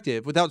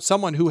perspective, without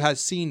someone who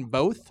has seen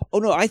both. Oh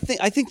no, I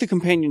think the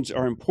companions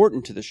are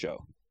important to the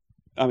show.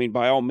 I mean,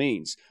 by all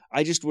means.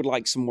 I just would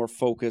like some more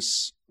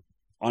focus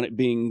on it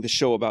being the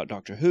show about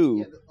Doctor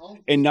Who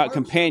and not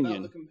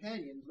companion. About the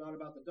companions, not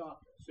about the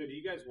Doctor. So do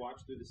you guys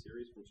watch through the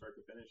series from start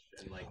to finish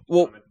and like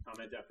comment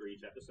after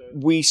each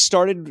episode? We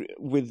started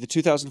with the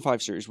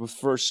 2005 series with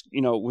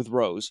with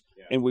Rose,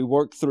 and we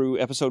worked through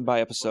episode by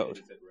episode. Is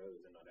it Rose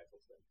and not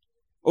Eccleston?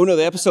 Oh no,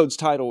 the episode's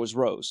title was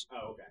Rose.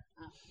 Oh, okay.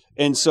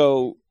 And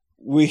so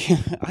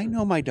I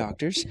know my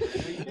doctors,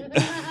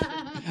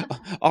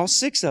 all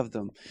 6 of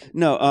them.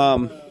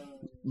 No,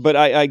 but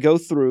I go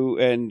through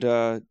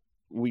and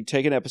we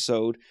take an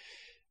episode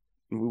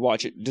and we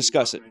watch it,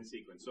 discuss it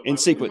in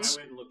sequence.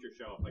 I went and looked your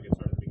show up, like it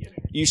started at the beginning.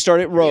 You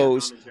start at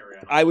Rose. Commentary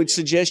on it. I would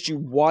suggest you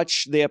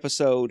watch the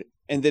episode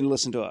and then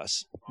listen to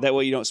us. That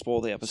way you don't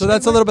spoil the episode. So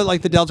that's a little bit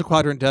like the Delta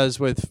Quadrant does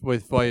with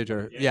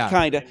Voyager. Yeah.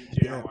 Kind of. And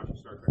JR watched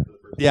Star Trek for the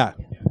first Yeah.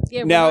 time.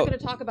 Yeah, we're Now- not going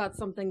to talk about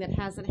something that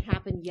hasn't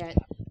happened yet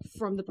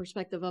from the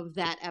perspective of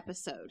that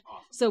episode.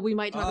 So we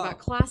might talk about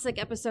classic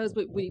episodes,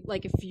 but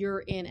if you're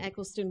in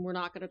Eccleston, we're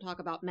not going to talk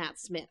about Matt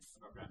Smith.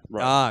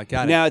 Right. Ah,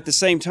 got it. Now, at the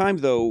same time,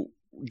 though,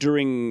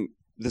 during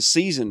the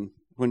season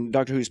when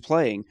Doctor Who's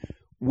playing,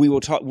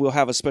 we'll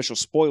have a special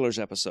spoilers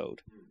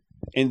episode,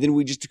 and then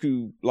we just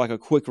do like a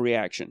quick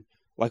reaction.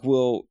 Like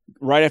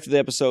right after the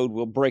episode,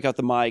 we'll break out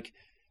the mic.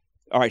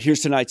 All right, here's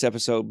tonight's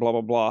episode, blah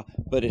blah blah.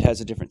 But it has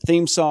a different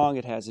theme song.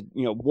 It has a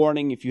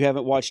warning. If you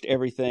haven't watched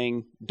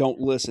everything, don't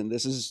listen.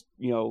 This is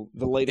the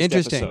latest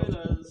Interesting.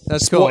 episode.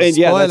 That's cool. And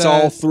yeah, that's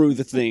all Spoilers. through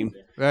the theme.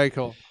 Very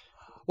cool.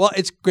 Well,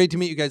 it's great to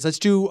meet you guys. Let's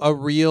do a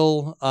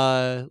real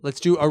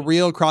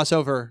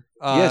crossover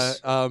Yes.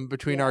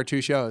 between our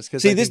 2 shows.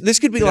 See, this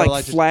could be we have a lot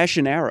like to- Flash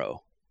and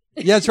Arrow.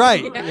 Yeah, that's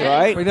right.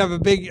 Right? We'd have a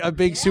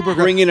big super.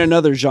 Bring in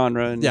another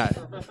genre. And Yeah,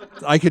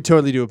 I could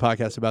totally do a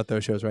podcast about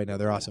those shows right now.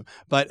 They're awesome.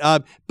 But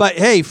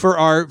hey, for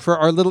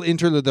our little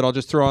interlude that I'll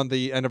just throw on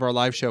the end of our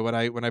live show when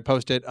I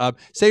post it,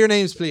 say your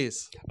names,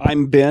 please.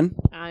 I'm Ben,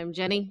 I'm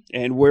Jenny.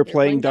 and we're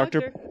playing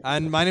Doctor. Dr.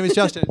 And my name is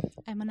Justin.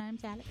 And my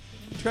name's Alex.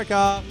 Trek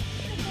off.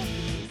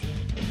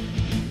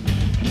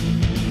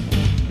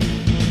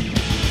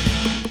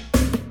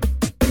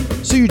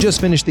 So you just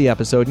finished the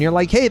episode and you're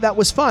like, hey, that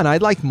was fun.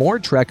 I'd like more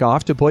Trek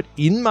Off to put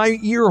in my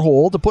ear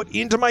hole to put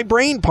into my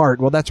brain part.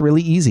 Well, that's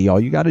really easy. All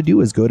you got to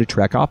do is go to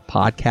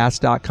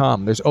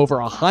trekoffpodcast.com. There's over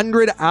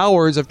 100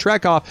 hours of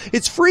Trek Off.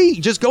 It's free.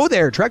 Just go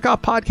there,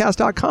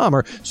 trekoffpodcast.com,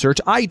 or search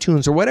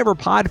iTunes or whatever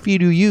pod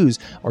feed you use,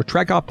 or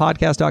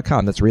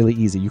trekoffpodcast.com. That's really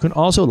easy. You can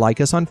also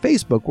like us on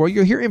Facebook, where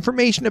you'll hear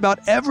information about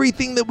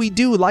everything that we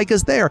do. Like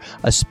us there,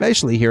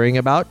 especially hearing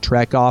about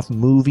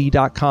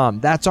trekoffmovie.com.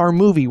 That's our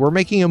movie. We're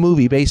making a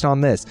movie based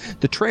on this.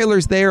 The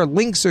trailer's there,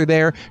 links are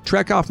there,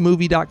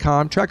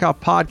 trekoffmovie.com,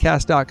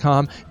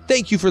 trekoffpodcast.com.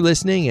 Thank you for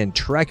listening, and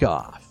Trek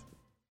Off.